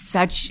have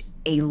such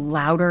a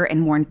louder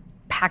and more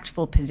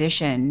impactful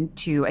position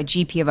to a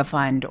GP of a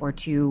fund or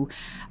to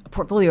a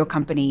portfolio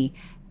company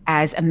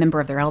as a member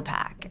of their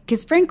LPAC.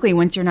 Because frankly,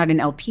 once you're not an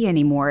LP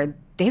anymore,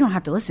 they don't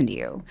have to listen to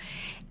you.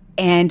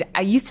 And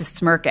I used to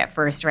smirk at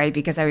first, right?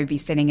 Because I would be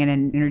sitting in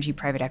an energy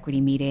private equity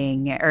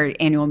meeting or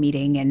annual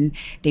meeting, and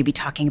they'd be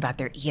talking about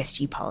their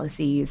ESG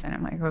policies. And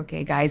I'm like,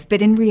 okay, guys.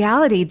 But in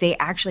reality, they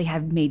actually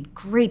have made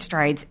great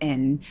strides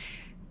in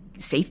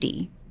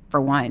safety, for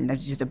one.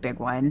 That's just a big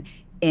one.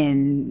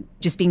 In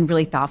just being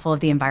really thoughtful of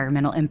the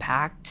environmental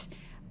impact,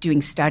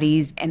 doing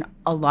studies. And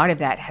a lot of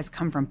that has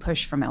come from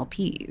push from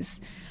LPs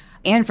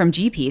and from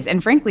GPs,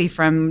 and frankly,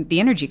 from the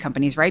energy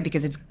companies, right?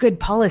 Because it's good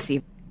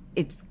policy.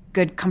 It's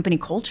good company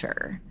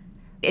culture.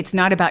 It's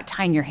not about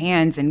tying your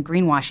hands and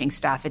greenwashing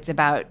stuff. It's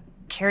about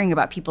caring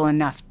about people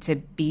enough to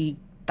be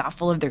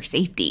thoughtful of their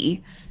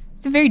safety.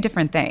 It's a very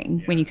different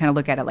thing when you kind of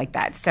look at it like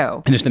that.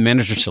 So, and is the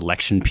manager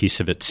selection piece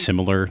of it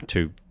similar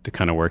to the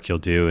kind of work you'll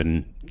do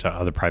in to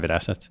other private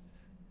assets?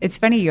 It's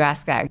funny you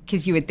ask that,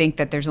 because you would think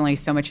that there's only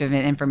so much of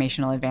an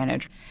informational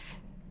advantage.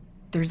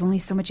 There's only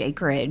so much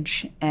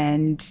acreage,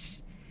 and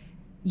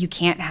you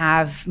can't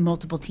have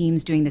multiple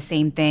teams doing the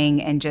same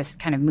thing and just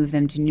kind of move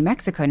them to New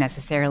Mexico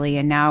necessarily.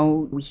 And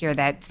now we hear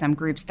that some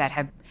groups that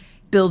have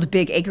built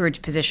big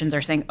acreage positions are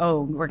saying,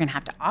 oh, we're going to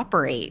have to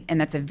operate. And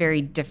that's a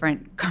very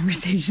different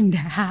conversation to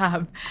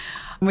have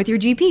with your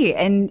GP.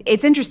 And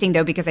it's interesting,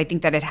 though, because I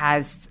think that it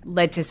has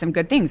led to some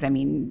good things. I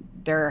mean,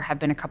 there have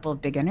been a couple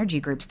of big energy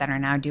groups that are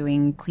now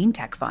doing clean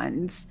tech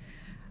funds,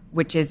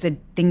 which is a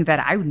thing that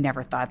I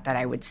never thought that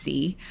I would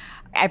see.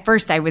 At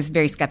first, I was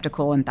very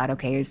skeptical and thought,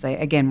 okay, it's like,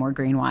 again, more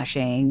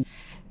greenwashing.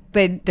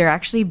 But they're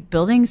actually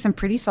building some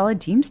pretty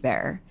solid teams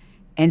there.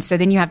 And so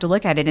then you have to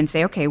look at it and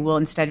say, okay, well,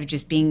 instead of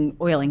just being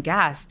oil and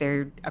gas,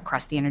 they're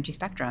across the energy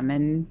spectrum.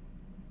 And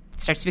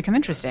it starts to become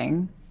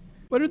interesting.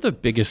 What are the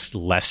biggest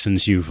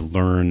lessons you've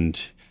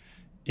learned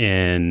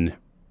in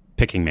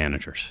picking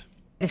managers?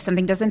 If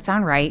something doesn't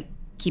sound right,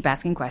 keep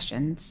asking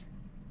questions.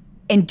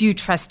 And do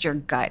trust your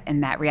gut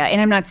in that reality.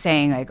 And I'm not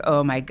saying like,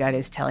 oh, my gut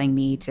is telling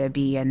me to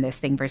be in this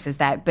thing versus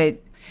that,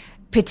 but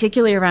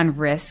particularly around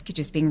risk,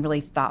 just being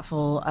really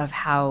thoughtful of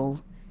how,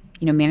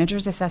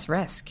 managers assess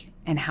risk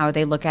and how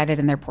they look at it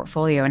in their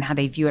portfolio and how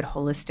they view it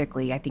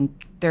holistically. I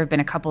think there have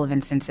been a couple of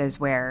instances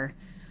where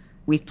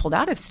we've pulled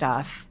out of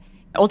stuff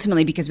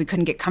ultimately because we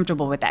couldn't get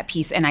comfortable with that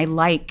piece. And I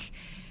like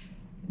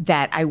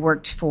that I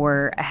worked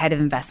for a head of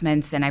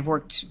investments, and I've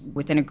worked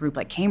within a group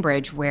like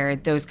Cambridge where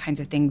those kinds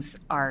of things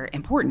are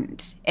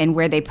important and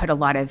where they put a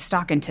lot of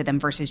stock into them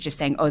versus just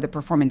saying, oh, the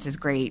performance is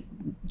great,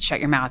 shut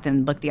your mouth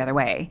and look the other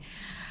way.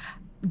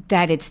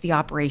 That it's the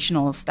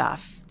operational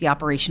stuff, the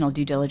operational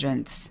due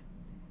diligence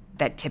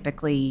that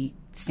typically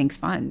sinks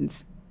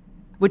funds,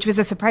 which was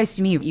a surprise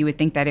to me. You would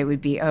think that it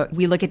would be, oh,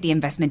 we look at the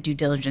investment due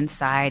diligence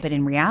side, but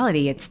in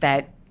reality, it's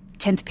that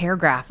 10th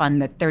paragraph on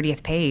the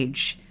 30th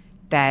page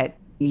that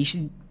you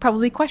should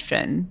probably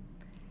question.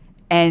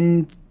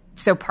 And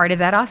so part of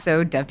that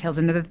also dovetails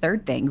into the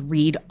third thing.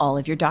 Read all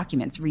of your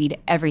documents. Read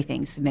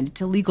everything. Submit it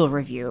to legal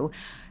review.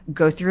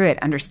 Go through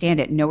it. Understand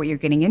it. Know what you're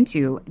getting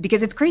into.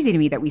 Because it's crazy to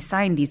me that we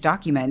sign these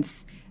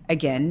documents,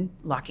 again,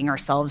 locking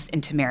ourselves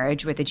into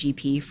marriage with a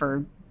GP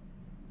for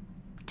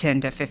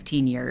 10 to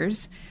 15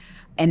 years,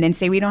 and then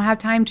say we don't have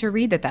time to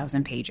read the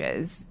 1,000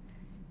 pages.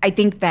 I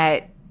think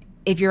that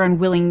if you're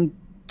unwilling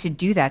to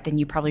do that, then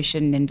you probably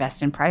shouldn't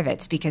invest in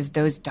privates, because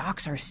those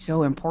docs are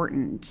so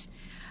important.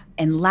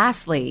 And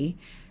lastly,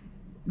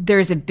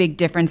 there's a big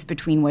difference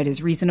between what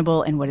is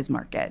reasonable and what is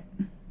market.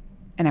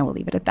 And I will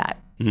leave it at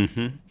that.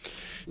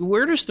 Mm-hmm.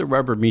 Where does the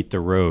rubber meet the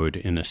road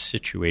in a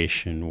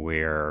situation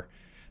where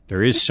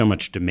there is so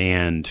much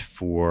demand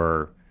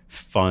for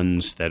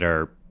funds that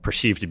are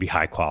perceived to be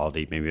high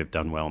quality, maybe have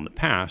done well in the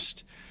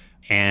past,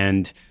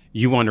 and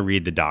you want to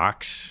read the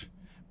docs,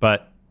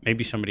 but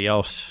maybe somebody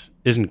else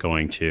isn't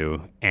going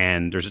to,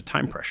 and there's a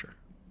time pressure?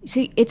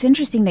 So it's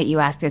interesting that you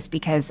ask this,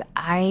 because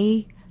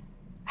I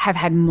have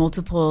had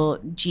multiple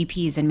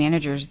GPs and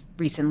managers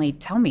recently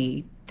tell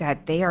me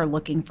that they are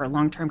looking for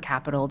long-term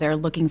capital. They're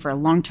looking for a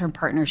long-term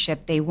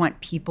partnership. They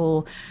want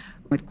people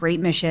with great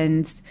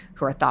missions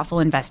who are thoughtful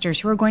investors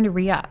who are going to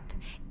re-up.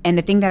 And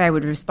the thing that I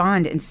would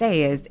respond and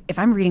say is, if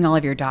I'm reading all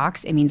of your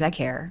docs, it means I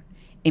care.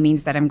 It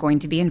means that I'm going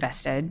to be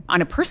invested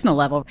on a personal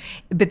level,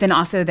 but then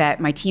also that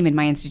my team and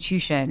my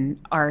institution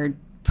are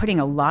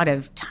putting a lot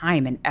of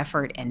time and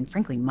effort and,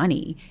 frankly,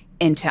 money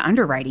into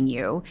underwriting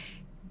you.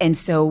 And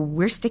so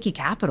we're sticky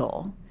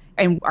capital.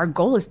 And our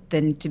goal is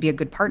then to be a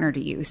good partner to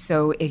you.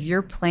 So if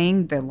you're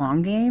playing the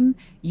long game,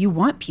 you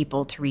want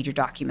people to read your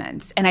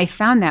documents. And I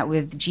found that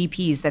with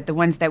GPs, that the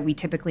ones that we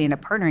typically end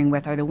up partnering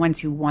with are the ones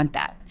who want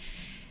that.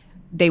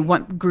 They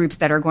want groups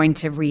that are going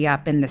to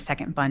re-up in the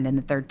second fund and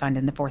the third fund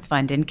and the fourth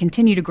fund and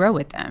continue to grow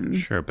with them.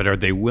 Sure, but are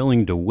they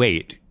willing to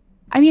wait?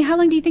 I mean, how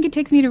long do you think it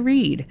takes me to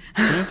read?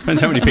 It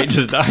depends how many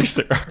pages of docs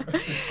there are.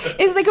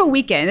 It's like a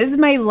weekend. This is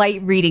my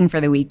light reading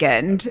for the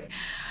weekend.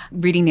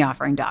 Reading the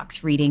offering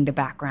docs, reading the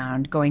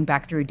background, going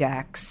back through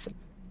decks,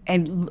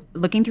 and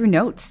looking through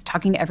notes,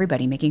 talking to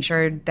everybody, making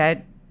sure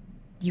that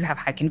you have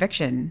high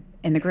conviction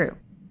in the group.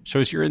 So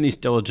as you're in these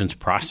diligence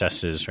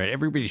processes, right,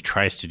 everybody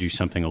tries to do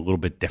something a little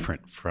bit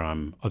different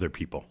from other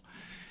people.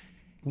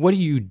 What do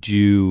you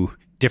do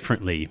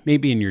differently,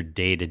 maybe in your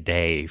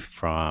day-to-day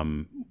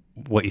from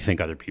what you think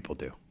other people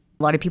do?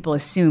 A lot of people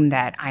assume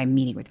that I'm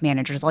meeting with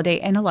managers all day,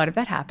 and a lot of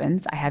that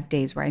happens. I have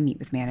days where I meet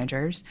with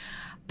managers.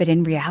 But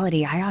in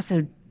reality, I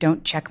also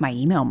don't check my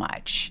email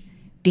much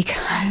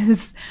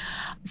because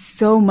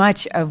so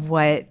much of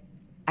what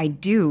I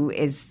do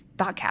is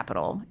thought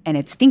capital, and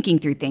it's thinking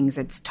through things.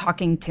 It's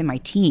talking to my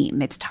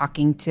team. It's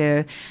talking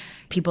to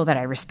people that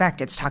I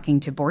respect. It's talking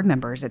to board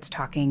members. It's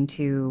talking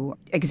to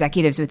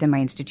executives within my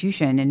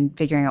institution and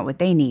figuring out what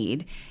they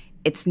need.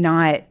 It's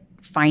not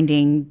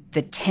finding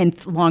the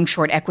 10th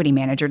long-short equity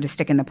manager to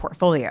stick in the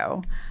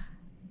portfolio.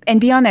 And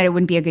beyond that, it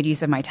wouldn't be a good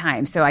use of my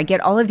time. So I get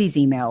all of these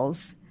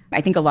emails.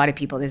 I think a lot of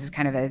people, this is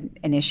kind of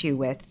an issue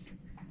with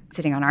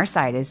sitting on our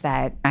side, is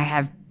that I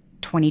have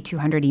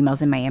 2,200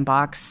 emails in my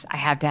inbox. I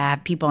have to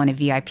have people on a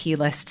VIP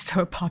list,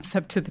 so it pops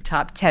up to the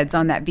top. Ted's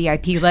on that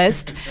VIP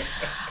list.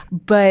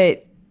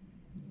 But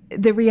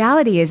the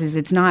reality is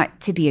it's not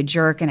to be a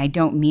jerk, and I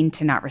don't mean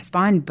to not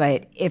respond,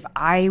 but if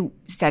I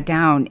sat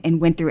down and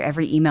went through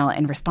every email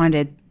and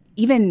responded,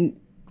 even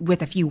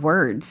with a few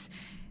words,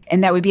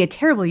 and that would be a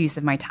terrible use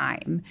of my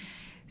time.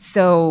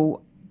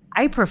 So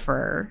I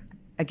prefer,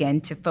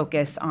 again, to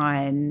focus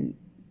on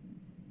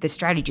the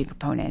strategy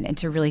component and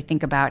to really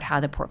think about how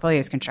the portfolio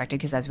is constructed,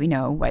 because as we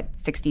know,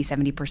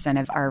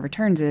 60-70% of our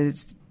returns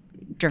is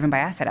driven by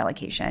asset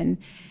allocation.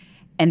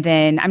 And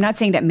then I'm not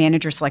saying that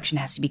manager selection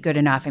has to be good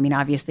enough. I mean,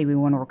 obviously we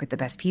want to work with the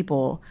best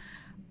people,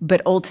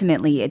 but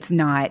ultimately it's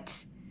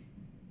not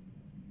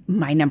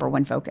my number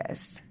one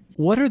focus.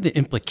 What are the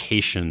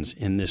implications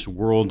in this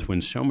world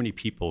when so many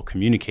people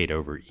communicate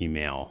over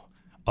email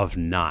of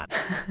not?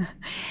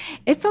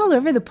 It's all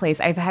over the place.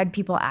 I've had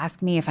people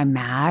ask me if I'm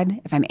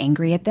mad, if I'm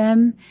angry at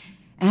them.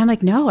 And I'm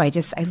like, no, I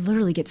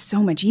literally get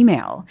so much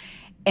email.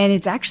 And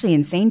it's actually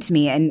insane to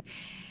me.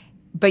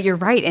 But you're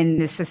right, in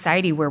this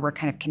society where we're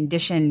kind of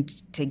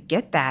conditioned to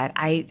get that,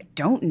 I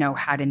don't know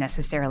how to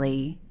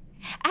necessarily...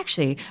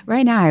 Actually,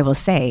 right now I will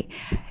say,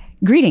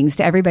 greetings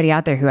to everybody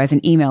out there who has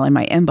an email in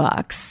my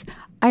inbox.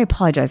 I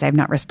apologize, I have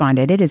not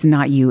responded. It is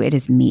not you, it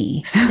is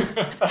me.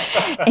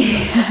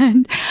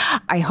 And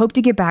I hope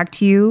to get back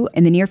to you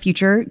in the near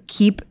future.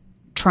 Keep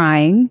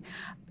trying.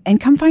 And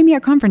come find me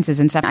at conferences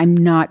and stuff. I'm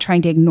not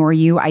trying to ignore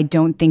you. I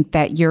don't think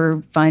that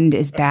your fund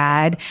is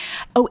bad.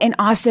 Oh, and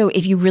also,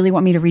 if you really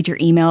want me to read your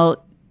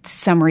email,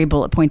 summary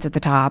bullet points at the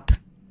top,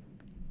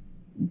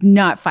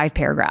 not 5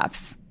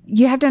 paragraphs.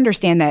 You have to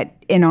understand that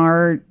in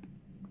our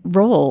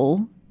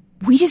role,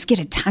 we just get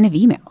a ton of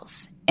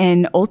emails.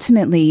 And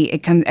ultimately, it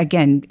comes,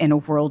 again, in a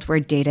world where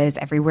data is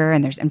everywhere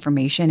and there's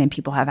information and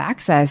people have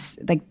access,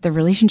 like the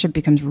relationship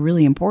becomes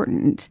really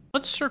important.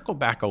 Let's circle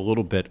back a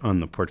little bit on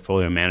the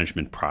portfolio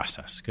management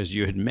process, because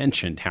you had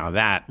mentioned how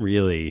that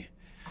really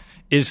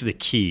is the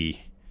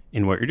key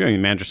in what you're doing.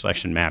 Manager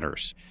selection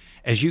matters.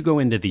 As you go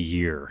into the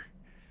year,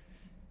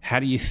 how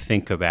do you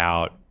think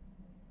about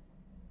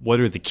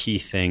what are the key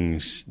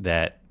things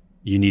that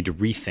you need to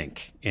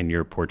rethink in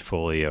your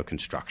portfolio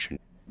construction?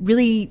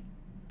 Really,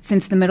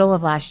 since the middle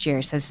of last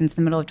year, so since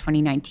the middle of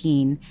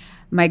 2019,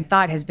 my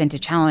thought has been to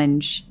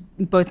challenge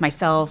both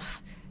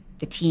myself,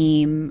 the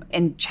team,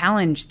 and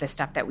challenge the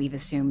stuff that we've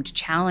assumed,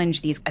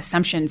 challenge these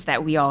assumptions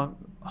that we all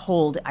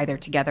hold either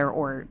together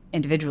or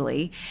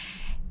individually,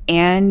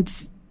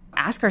 and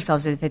ask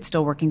ourselves if it's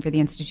still working for the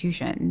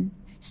institution.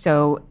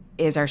 So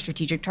is our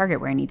strategic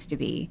target where it needs to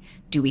be?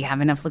 Do we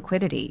have enough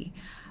liquidity?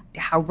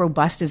 How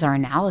robust is our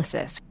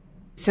analysis?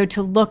 So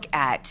to look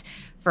at,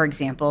 for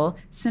example,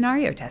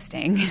 scenario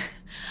testing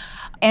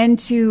and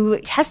to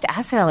test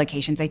asset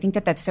allocations. I think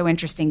that that's so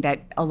interesting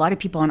that a lot of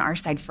people on our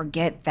side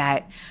forget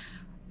that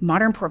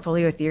modern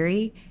portfolio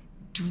theory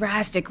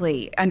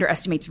drastically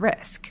underestimates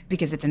risk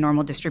because it's a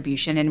normal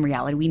distribution. In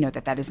reality, we know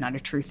that that is not a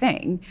true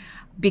thing.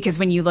 Because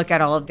when you look at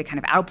all of the kind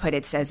of output,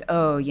 it says,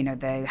 oh, the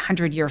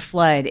 100-year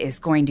flood is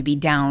going to be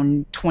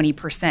down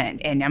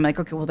 20%. And I'm like,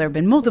 okay, well, there have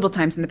been multiple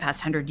times in the past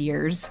 100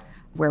 years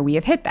where we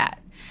have hit that.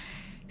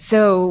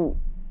 So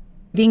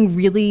being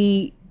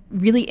really,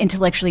 really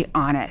intellectually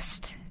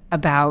honest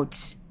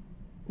about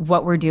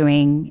what we're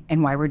doing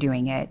and why we're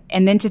doing it,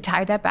 and then to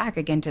tie that back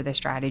again to the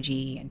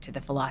strategy and to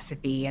the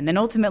philosophy, and then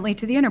ultimately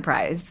to the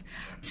enterprise.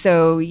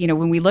 So,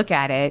 when we look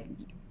at it,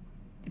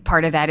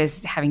 part of that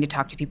is having to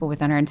talk to people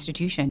within our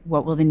institution.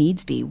 What will the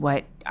needs be?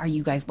 What are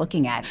you guys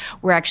looking at?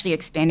 We're actually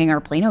expanding our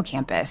Plano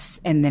campus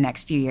in the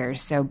next few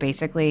years. So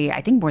basically,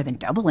 I think more than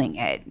doubling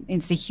it.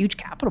 It's a huge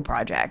capital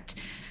project.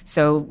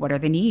 So what are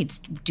the needs?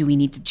 Do we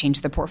need to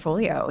change the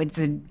portfolio? It's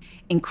an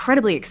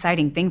incredibly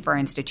exciting thing for our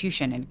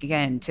institution. And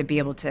again, to be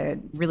able to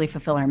really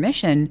fulfill our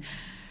mission,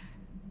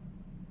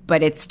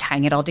 but it's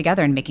tying it all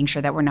together and making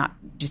sure that we're not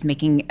just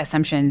making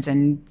assumptions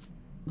and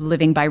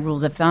living by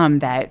rules of thumb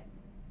that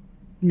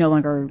no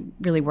longer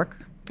really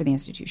work for the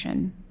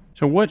institution.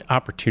 So what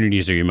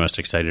opportunities are you most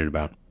excited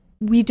about?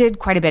 We did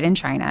quite a bit in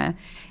China.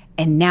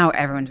 And now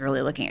everyone's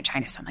really looking at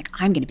China. So I'm like,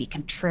 I'm going to be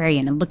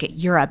contrarian and look at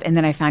Europe. And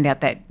then I found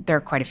out that there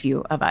are quite a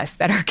few of us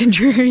that are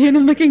contrarian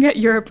and looking at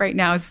Europe right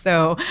now.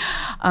 So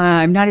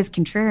I'm not as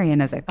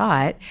contrarian as I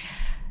thought.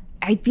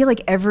 I feel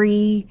like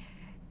every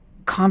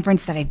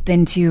conference that I've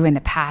been to in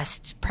the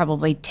past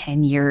probably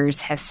 10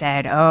 years has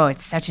said, oh,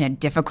 it's such a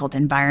difficult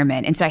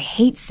environment. And so I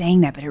hate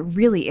saying that, but it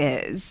really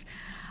is.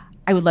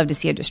 I would love to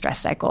see a distress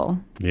cycle.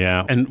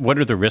 Yeah. And what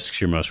are the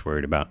risks you're most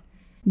worried about?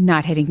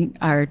 Not hitting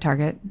our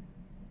target,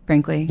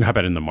 frankly. How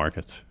about in the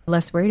markets?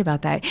 Less worried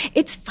about that.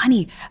 It's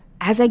funny.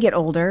 As I get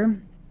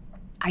older,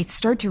 I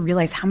start to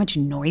realize how much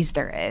noise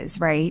there is,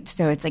 right?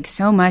 So it's like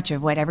so much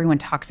of what everyone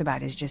talks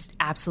about is just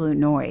absolute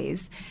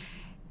noise.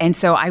 And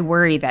so I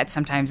worry that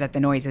sometimes that the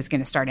noise is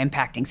going to start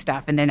impacting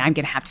stuff and then I'm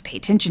going to have to pay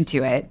attention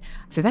to it.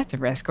 So that's a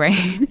risk,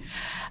 right?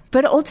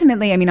 But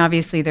ultimately, I mean,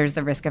 obviously there's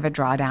the risk of a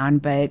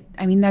drawdown, but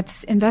I mean,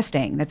 that's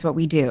investing. That's what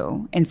we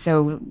do. And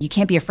so you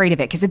can't be afraid of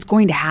it because it's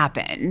going to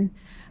happen.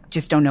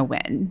 Just don't know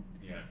when.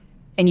 Yeah.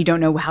 And you don't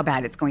know how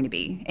bad it's going to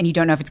be. And you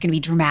don't know if it's going to be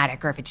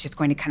dramatic or if it's just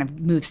going to kind of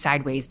move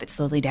sideways but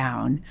slowly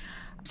down.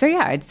 So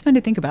yeah, it's fun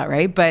to think about,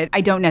 right? But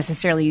I don't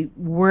necessarily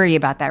worry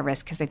about that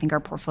risk because I think our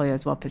portfolio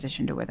is well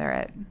positioned to weather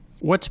it.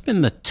 What's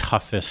been the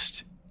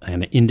toughest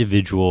an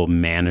individual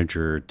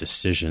manager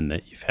decision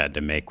that you've had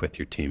to make with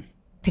your team?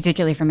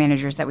 Particularly for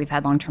managers that we've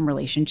had long-term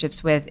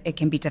relationships with, it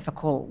can be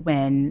difficult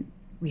when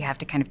we have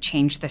to kind of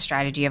change the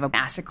strategy of an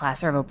asset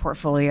class or of a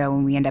portfolio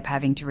when we end up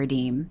having to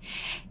redeem.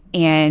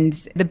 And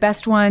the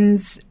best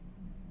ones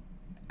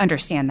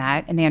understand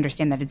that, and they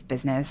understand that it's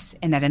business,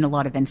 and that in a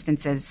lot of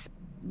instances,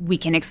 we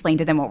can explain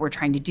to them what we're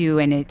trying to do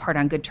and part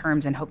on good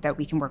terms and hope that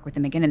we can work with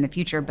them again in the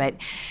future. But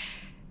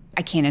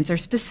I can't answer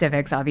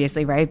specifics,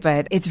 obviously, right?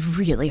 But it's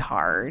really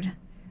hard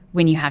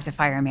when you have to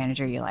fire a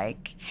manager you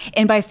like.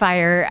 And by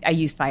fire, I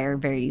use fire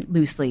very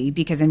loosely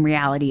because in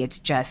reality, it's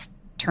just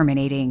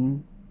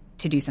terminating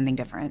to do something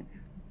different.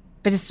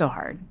 But it's still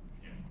hard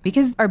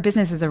because our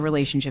business is a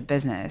relationship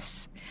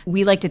business.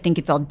 We like to think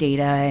it's all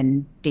data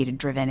and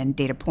data-driven and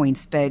data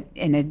points, but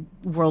in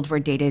a world where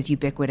data is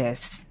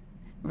ubiquitous,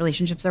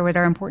 relationships are what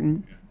are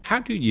important. How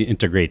do you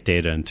integrate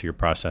data into your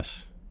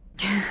process?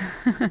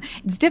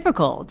 It's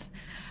difficult.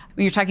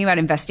 When you're talking about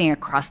investing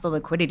across the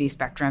liquidity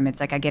spectrum, it's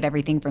like I get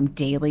everything from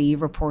daily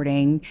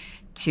reporting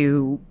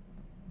to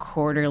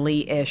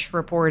quarterly-ish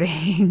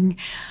reporting,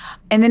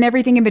 and then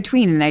everything in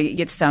between. And I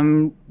get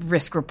some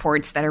risk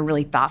reports that are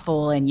really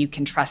thoughtful and you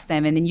can trust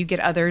them. And then you get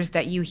others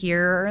that you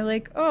hear are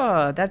like,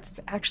 oh,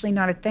 that's actually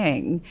not a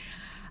thing.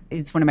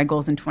 It's one of my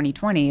goals in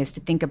 2020 is to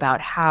think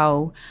about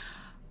how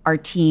our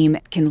team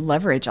can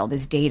leverage all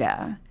this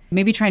data.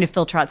 Maybe trying to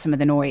filter out some of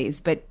the noise,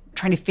 but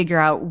trying to figure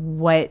out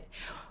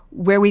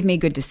where we've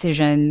made good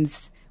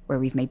decisions, where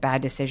we've made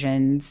bad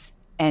decisions,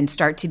 and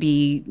start to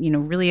be,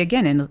 really,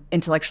 again,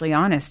 intellectually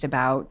honest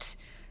about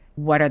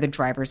what are the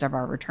drivers of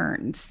our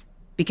returns.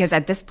 Because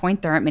at this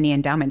point, there aren't many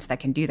endowments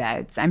that can do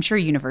that. I'm sure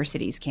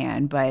universities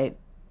can, but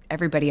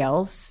everybody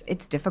else,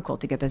 it's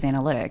difficult to get those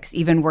analytics,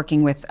 even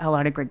working with a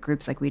lot of great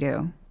groups like we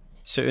do.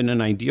 So in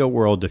an ideal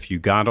world, if you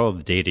got all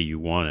the data you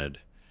wanted,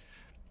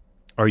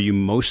 are you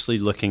mostly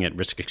looking at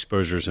risk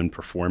exposures and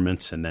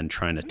performance and then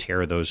trying to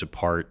tear those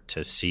apart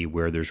to see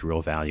where there's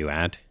real value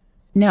add?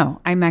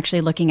 No, I'm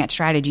actually looking at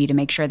strategy to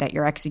make sure that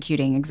you're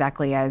executing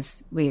exactly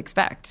as we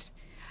expect.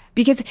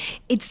 Because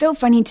it's so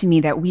funny to me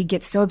that we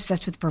get so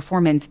obsessed with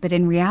performance, but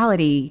in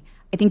reality,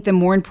 I think the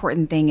more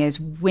important thing is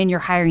when you're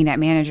hiring that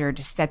manager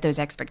to set those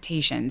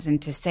expectations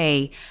and to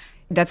say,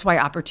 that's why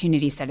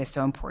opportunity set is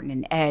so important,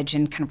 and edge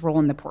and kind of role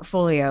in the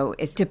portfolio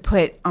is to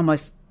put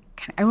almost,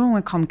 I don't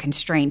want to call them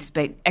constraints,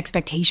 but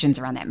expectations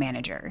around that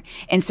manager.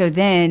 And so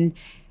then,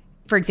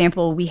 for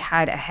example, we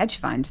had a hedge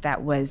fund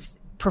that was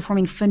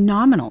performing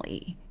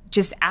phenomenally,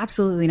 just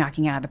absolutely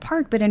knocking it out of the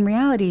park. But in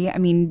reality, I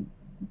mean,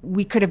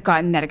 we could have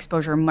gotten that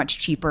exposure much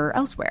cheaper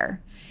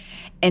elsewhere.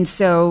 And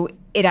so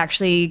it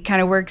actually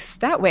kind of works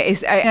that way.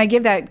 And I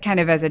give that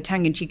kind of as a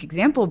tongue-in-cheek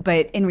example,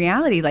 but in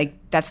reality, like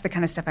that's the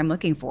kind of stuff I'm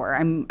looking for.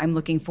 I'm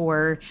looking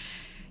for,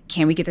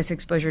 can we get this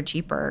exposure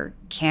cheaper?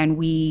 Can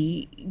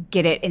we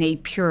get it in a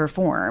purer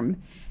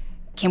form?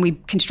 Can we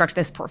construct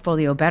this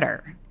portfolio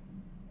better?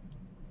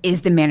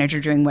 Is the manager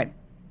doing what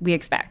we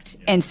expect?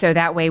 And so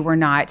that way we're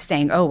not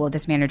saying, oh, well,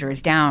 this manager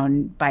is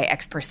down by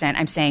X percent.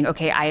 I'm saying,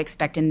 okay, I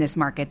expect in this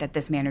market that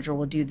this manager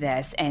will do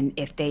this. And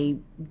if they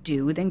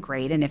do, then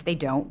great. And if they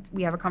don't,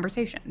 we have a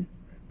conversation.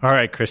 All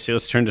right, Christie,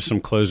 let's turn to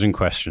some closing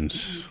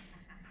questions.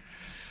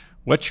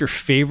 What's your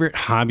favorite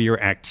hobby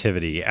or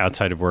activity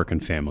outside of work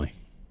and family?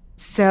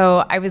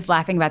 So I was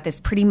laughing about this,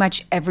 pretty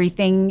much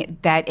everything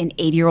that an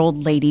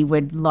 80-year-old lady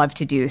would love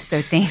to do.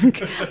 So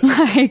think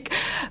like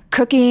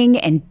cooking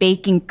and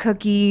baking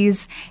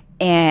cookies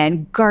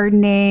and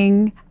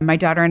gardening. My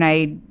daughter and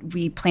I,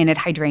 we planted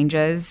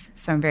hydrangeas,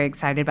 so I'm very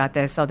excited about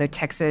this, although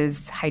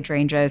Texas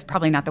hydrangea is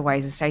probably not the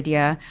wisest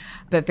idea,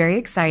 but very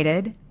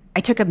excited. I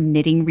took up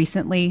knitting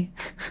recently.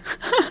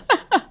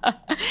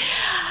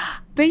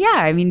 But yeah,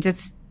 I mean,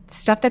 just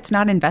stuff that's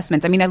not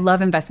investments. I mean, I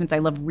love investments. I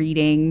love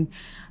reading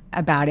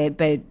about it,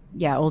 but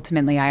yeah,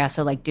 ultimately, I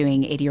also like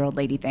doing 80-year-old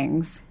lady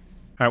things.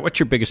 All right,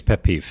 what's your biggest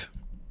pet peeve?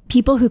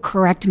 People who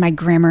correct my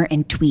grammar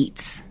in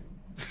tweets.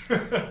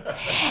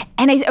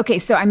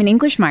 So I'm an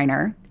English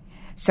minor,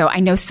 so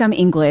I know some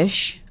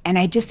English, and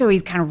I just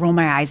always kind of roll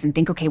my eyes and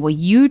think, okay, well,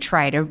 you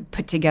try to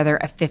put together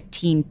a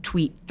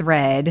 15-tweet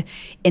thread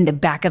in the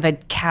back of a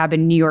cab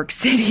in New York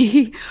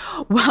City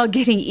while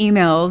getting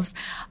emails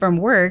from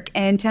work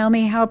and tell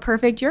me how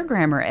perfect your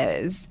grammar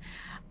is.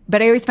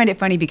 But I always find it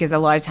funny because a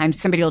lot of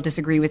times somebody will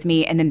disagree with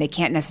me and then they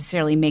can't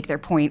necessarily make their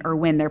point or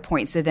win their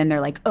point. So then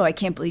they're like, oh, I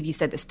can't believe you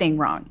said this thing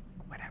wrong.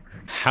 Whatever.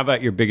 How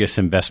about your biggest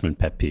investment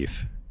pet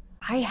peeve?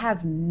 I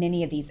have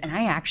many of these, and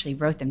I actually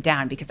wrote them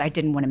down because I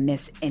didn't want to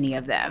miss any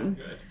of them.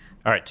 Good.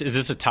 All right. Is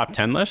this a top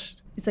 10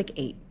 list? It's like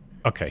 8.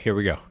 Okay, here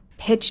we go.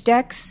 Pitch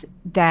decks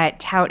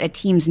that tout a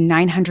team's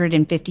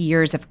 950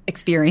 years of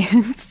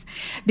experience.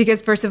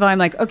 Because first of all, I'm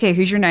like, okay,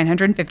 who's your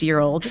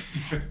 950-year-old?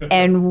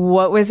 And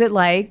what was it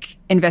like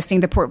investing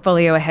the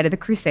portfolio ahead of the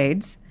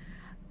Crusades?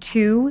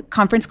 2,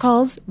 conference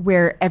calls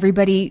where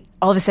everybody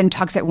all of a sudden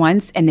talks at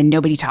once and then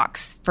nobody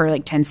talks for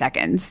like 10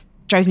 seconds.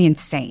 Drives me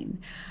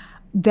insane.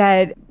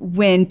 That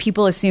when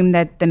people assume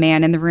that the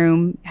man in the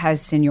room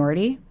has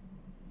seniority,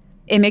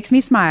 it makes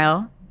me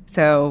smile.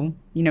 So,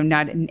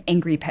 not an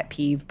angry pet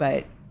peeve,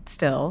 but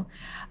still.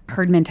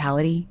 Herd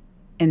mentality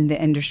in the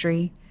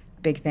industry,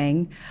 big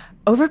thing.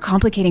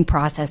 Overcomplicating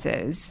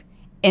processes,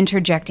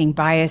 interjecting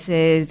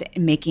biases,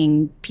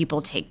 making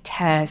people take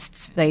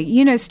tests,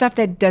 stuff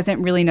that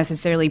doesn't really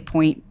necessarily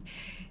point,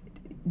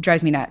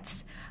 drives me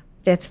nuts.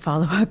 5th,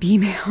 follow-up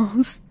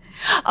emails.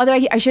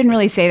 Although I shouldn't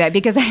really say that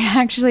because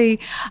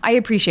I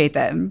appreciate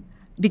them.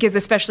 Because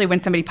especially when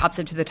somebody pops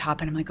up to the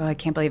top and I'm like, oh, I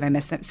can't believe I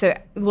missed them. So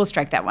we'll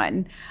strike that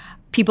one.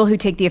 People who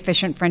take the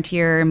efficient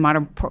frontier and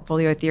modern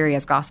portfolio theory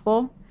as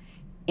gospel.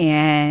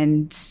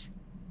 And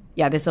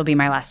yeah, this will be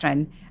my last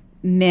one.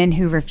 Men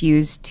who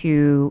refuse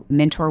to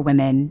mentor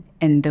women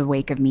in the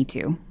wake of Me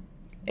Too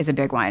is a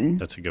big one.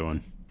 That's a good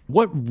one.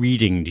 What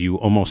reading do you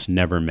almost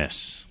never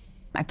miss?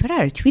 I put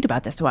out a tweet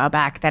about this a while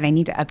back that I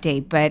need to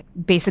update, but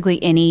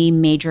basically any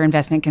major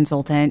investment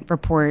consultant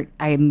report,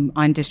 I'm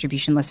on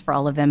distribution lists for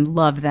all of them,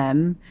 love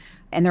them.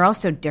 And they're all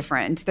so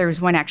different.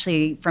 There's one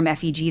actually from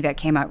FEG that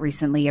came out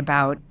recently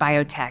about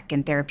biotech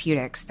and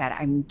therapeutics that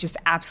I'm just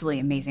absolutely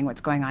amazing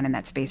what's going on in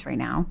that space right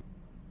now.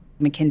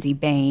 McKinsey,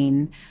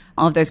 Bain,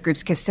 all of those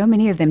groups, because so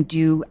many of them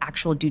do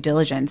actual due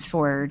diligence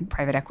for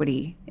private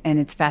equity. And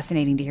it's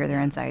fascinating to hear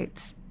their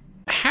insights.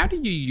 How do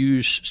you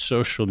use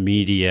social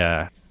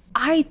media?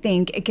 I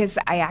think, because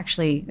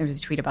there was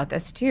a tweet about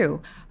this too.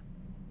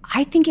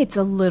 I think it's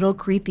a little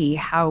creepy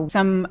how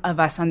some of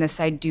us on this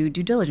side do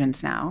due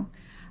diligence now.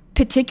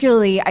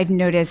 Particularly, I've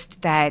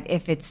noticed that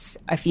if it's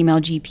a female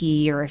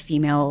GP or a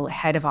female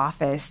head of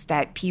office,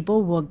 that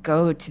people will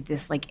go to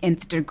this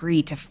nth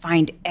degree to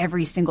find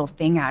every single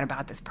thing out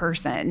about this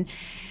person.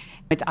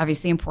 It's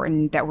obviously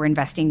important that we're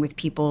investing with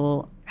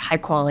people, high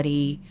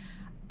quality,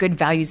 good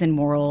values and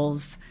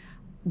morals,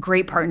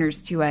 great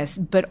partners to us.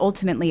 But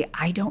ultimately,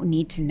 I don't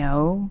need to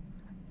know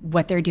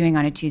what they're doing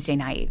on a Tuesday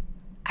night.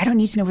 I don't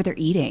need to know what they're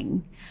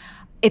eating.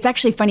 It's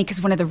actually funny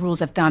because one of the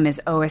rules of thumb is,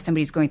 if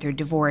somebody's going through a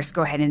divorce,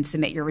 go ahead and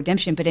submit your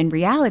redemption. But in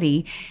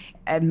reality,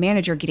 a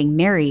manager getting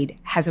married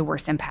has a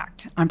worse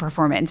impact on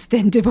performance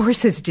than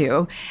divorces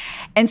do.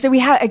 And so we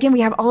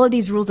have all of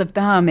these rules of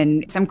thumb,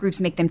 and some groups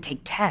make them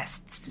take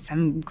tests.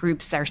 Some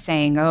groups are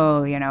saying,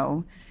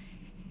 got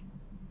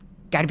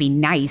to be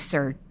nice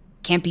or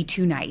can't be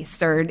too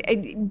nice. Or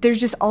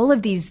there's just all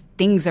of these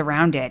things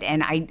around it.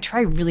 And I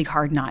try really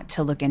hard not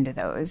to look into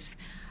those.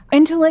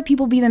 And to let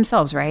people be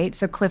themselves, right?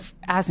 So Cliff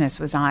Asness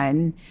was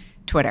on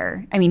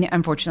Twitter. I mean,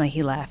 unfortunately,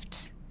 he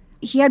left.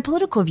 He had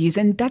political views,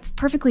 and that's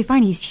perfectly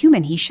fine. He's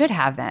human. He should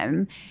have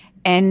them.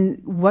 And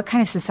what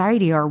kind of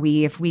society are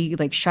we if we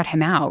shut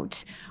him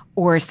out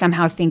or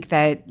somehow think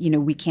that,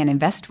 we can't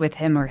invest with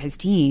him or his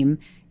team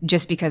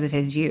just because of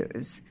his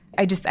views?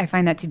 I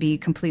find that to be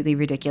completely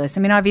ridiculous.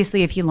 I mean,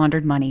 obviously, if he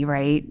laundered money,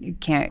 right?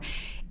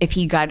 If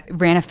he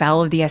ran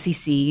afoul of the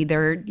SEC,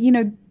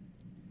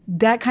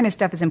 that kind of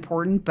stuff is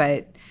important,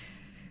 but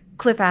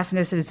Cliff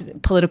Asness's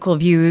political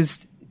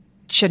views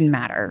shouldn't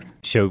matter.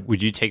 So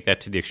would you take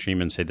that to the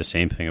extreme and say the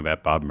same thing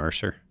about Bob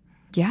Mercer?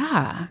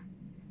 Yeah.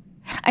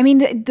 I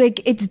mean,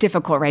 it's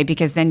difficult, right?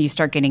 Because then you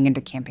start getting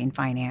into campaign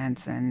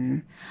finance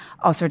and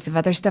all sorts of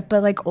other stuff.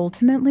 But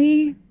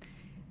ultimately,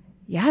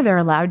 yeah, they're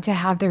allowed to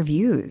have their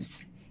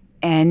views.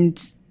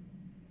 And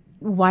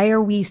why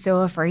are we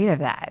so afraid of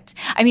that?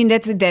 I mean,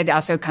 that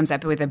also comes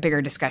up with a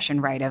bigger discussion,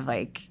 right, of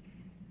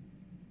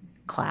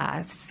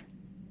class,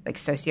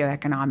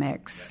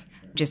 socioeconomics,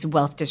 just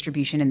wealth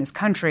distribution in this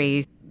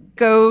country.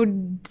 Go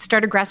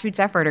start a grassroots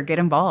effort or get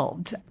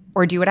involved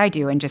or do what I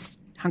do and just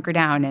hunker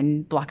down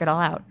and block it all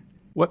out.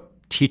 What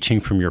teaching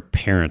from your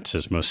parents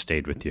has most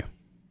stayed with you?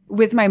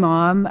 With my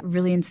mom,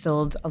 really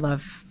instilled a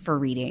love for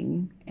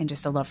reading and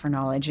just a love for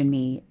knowledge in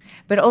me.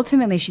 But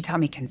ultimately, she taught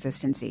me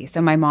consistency.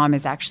 So my mom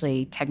is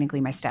actually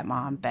technically my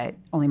stepmom, but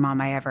only mom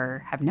I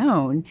ever have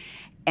known.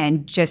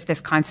 And just this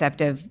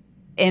concept of,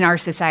 in our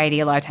society,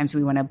 a lot of times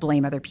we want to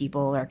blame other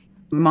people. Or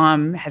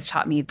mom has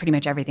taught me pretty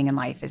much everything in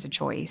life is a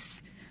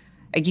choice.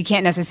 Like, you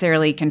can't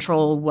necessarily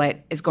control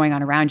what is going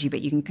on around you, but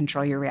you can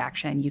control your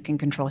reaction. You can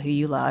control who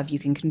you love. You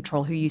can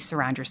control who you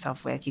surround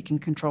yourself with. You can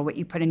control what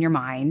you put in your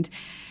mind.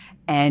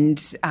 And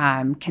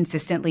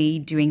consistently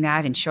doing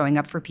that and showing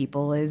up for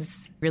people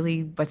is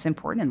really what's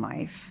important in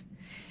life.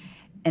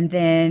 And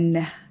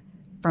then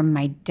from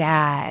my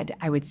dad,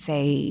 I would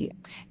say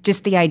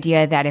just the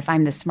idea that if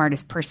I'm the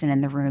smartest person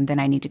in the room, then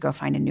I need to go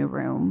find a new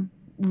room.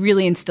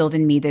 Really instilled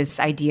in me this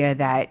idea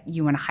that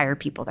you want to hire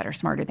people that are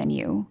smarter than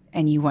you,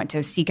 and you want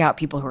to seek out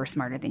people who are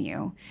smarter than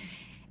you,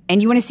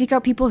 and you want to seek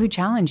out people who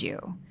challenge you.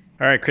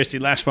 All right, Christie,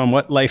 last one.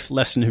 What life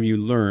lesson have you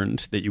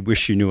learned that you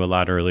wish you knew a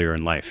lot earlier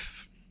in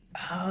life?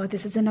 Oh,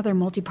 this is another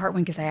multi-part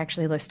one because I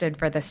actually listed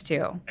for this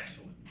too.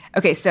 Excellent.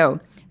 Okay, so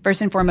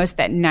first and foremost,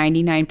 that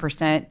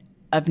 99%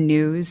 of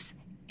news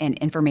and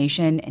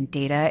information and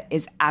data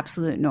is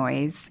absolute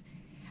noise.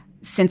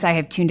 Since I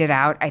have tuned it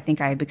out, I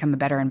think I have become a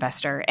better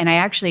investor. And I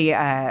actually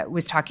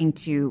was talking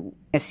to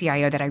a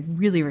CIO that I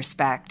really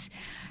respect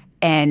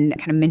and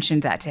kind of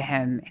mentioned that to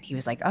him. And he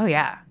was like, oh,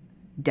 yeah,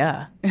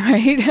 duh,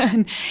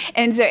 right?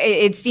 And so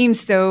it seems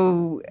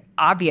so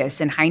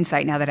obvious in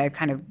hindsight now that I've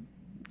kind of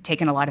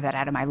taken a lot of that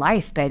out of my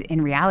life. But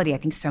in reality, I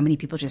think so many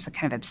people just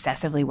kind of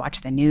obsessively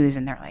watch the news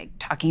and they're like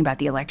talking about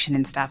the election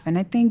and stuff. And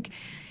I think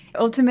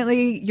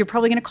ultimately, you're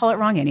probably going to call it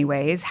wrong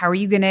anyways. How are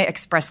you going to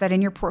express that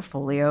in your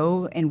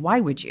portfolio, and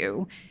why would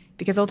you?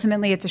 Because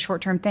ultimately, it's a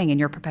short-term thing in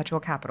your perpetual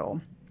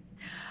capital.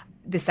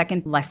 The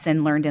second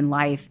lesson learned in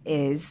life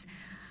is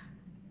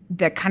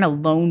the kind of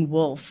lone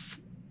wolf.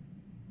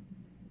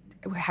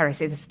 How do I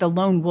say this? The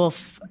lone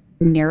wolf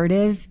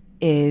narrative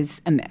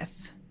is a myth.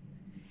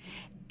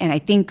 And I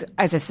think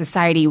as a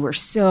society, we're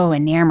so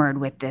enamored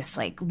with this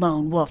like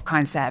lone wolf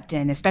concept.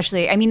 And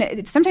especially, I mean,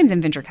 it's sometimes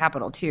in venture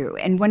capital too.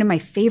 And one of my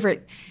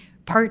favorite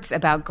parts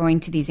about going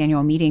to these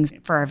annual meetings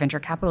for our venture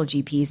capital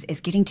GPs is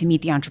getting to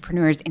meet the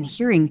entrepreneurs and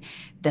hearing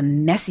the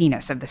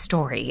messiness of the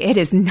story. It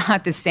is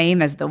not the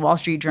same as the Wall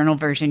Street Journal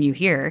version you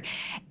hear.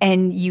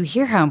 And you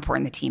hear how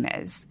important the team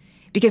is.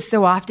 Because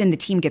so often the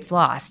team gets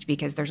lost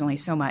because there's only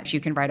so much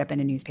you can write up in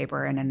a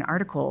newspaper and an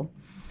article.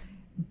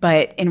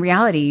 But in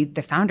reality,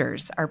 the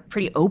founders are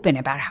pretty open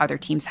about how their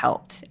teams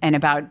helped and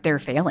about their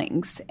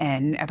failings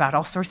and about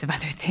all sorts of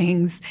other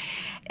things.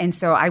 And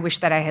so I wish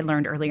that I had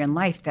learned earlier in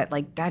life that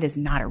like that is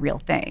not a real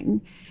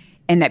thing.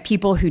 And that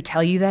people who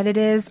tell you that it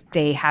is,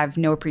 they have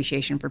no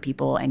appreciation for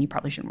people and you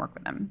probably shouldn't work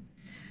with them.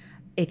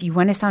 If you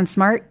want to sound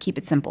smart, keep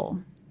it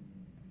simple.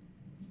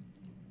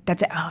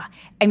 That's it. Oh,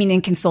 I mean,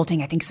 in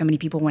consulting, I think so many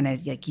people want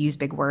to like use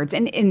big words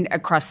and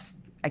across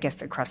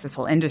this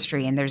whole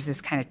industry. And there's this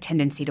kind of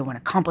tendency to want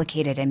to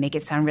complicate it and make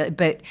it sound really,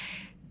 but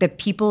the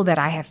people that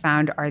I have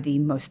found are the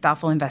most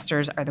thoughtful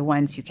investors are the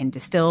ones who can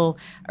distill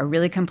a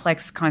really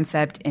complex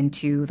concept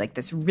into like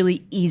this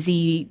really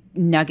easy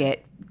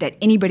nugget that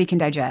anybody can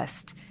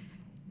digest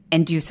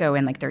and do so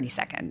in like 30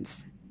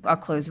 seconds. I'll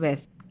close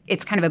with,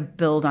 it's kind of a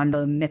build on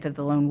the myth of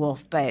the lone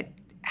wolf, but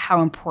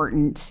how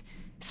important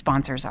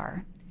sponsors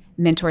are.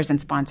 Mentors and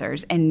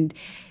sponsors, and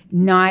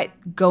not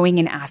going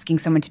and asking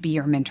someone to be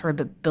your mentor,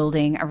 but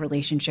building a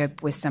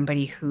relationship with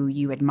somebody who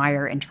you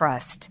admire and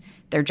trust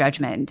their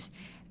judgment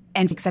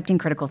and accepting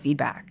critical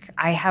feedback.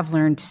 I have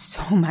learned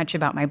so much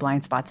about my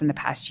blind spots in the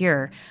past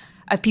year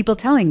of people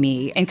telling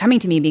me and coming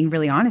to me, being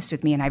really honest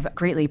with me. And I've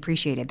greatly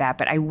appreciated that.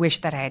 But I wish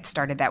that I had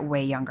started that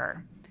way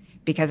younger,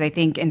 because I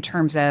think in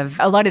terms of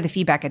a lot of the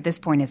feedback at this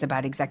point is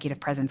about executive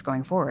presence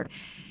going forward.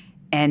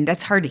 And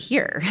that's hard to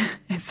hear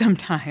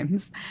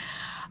sometimes.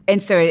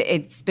 And so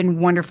it's been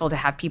wonderful to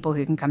have people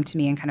who can come to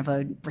me in kind of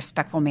a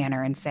respectful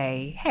manner and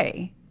say,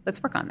 hey,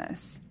 let's work on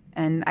this.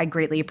 And I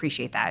greatly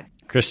appreciate that.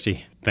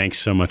 Christie, thanks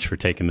so much for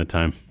taking the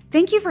time.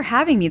 Thank you for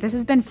having me. This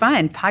has been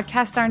fun.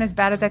 Podcasts aren't as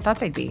bad as I thought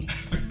they'd be.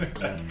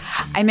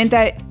 I meant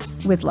that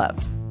with love.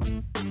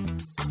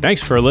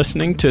 Thanks for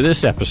listening to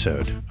this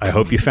episode. I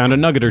hope you found a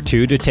nugget or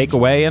two to take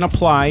away and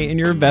apply in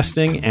your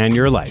investing and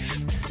your life.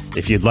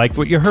 If you'd like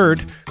what you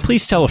heard,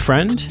 please tell a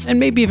friend and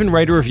maybe even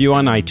write a review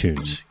on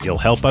iTunes. You'll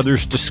help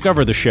others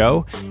discover the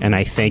show, and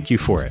I thank you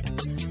for it.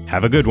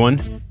 Have a good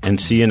one,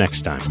 and see you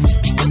next time.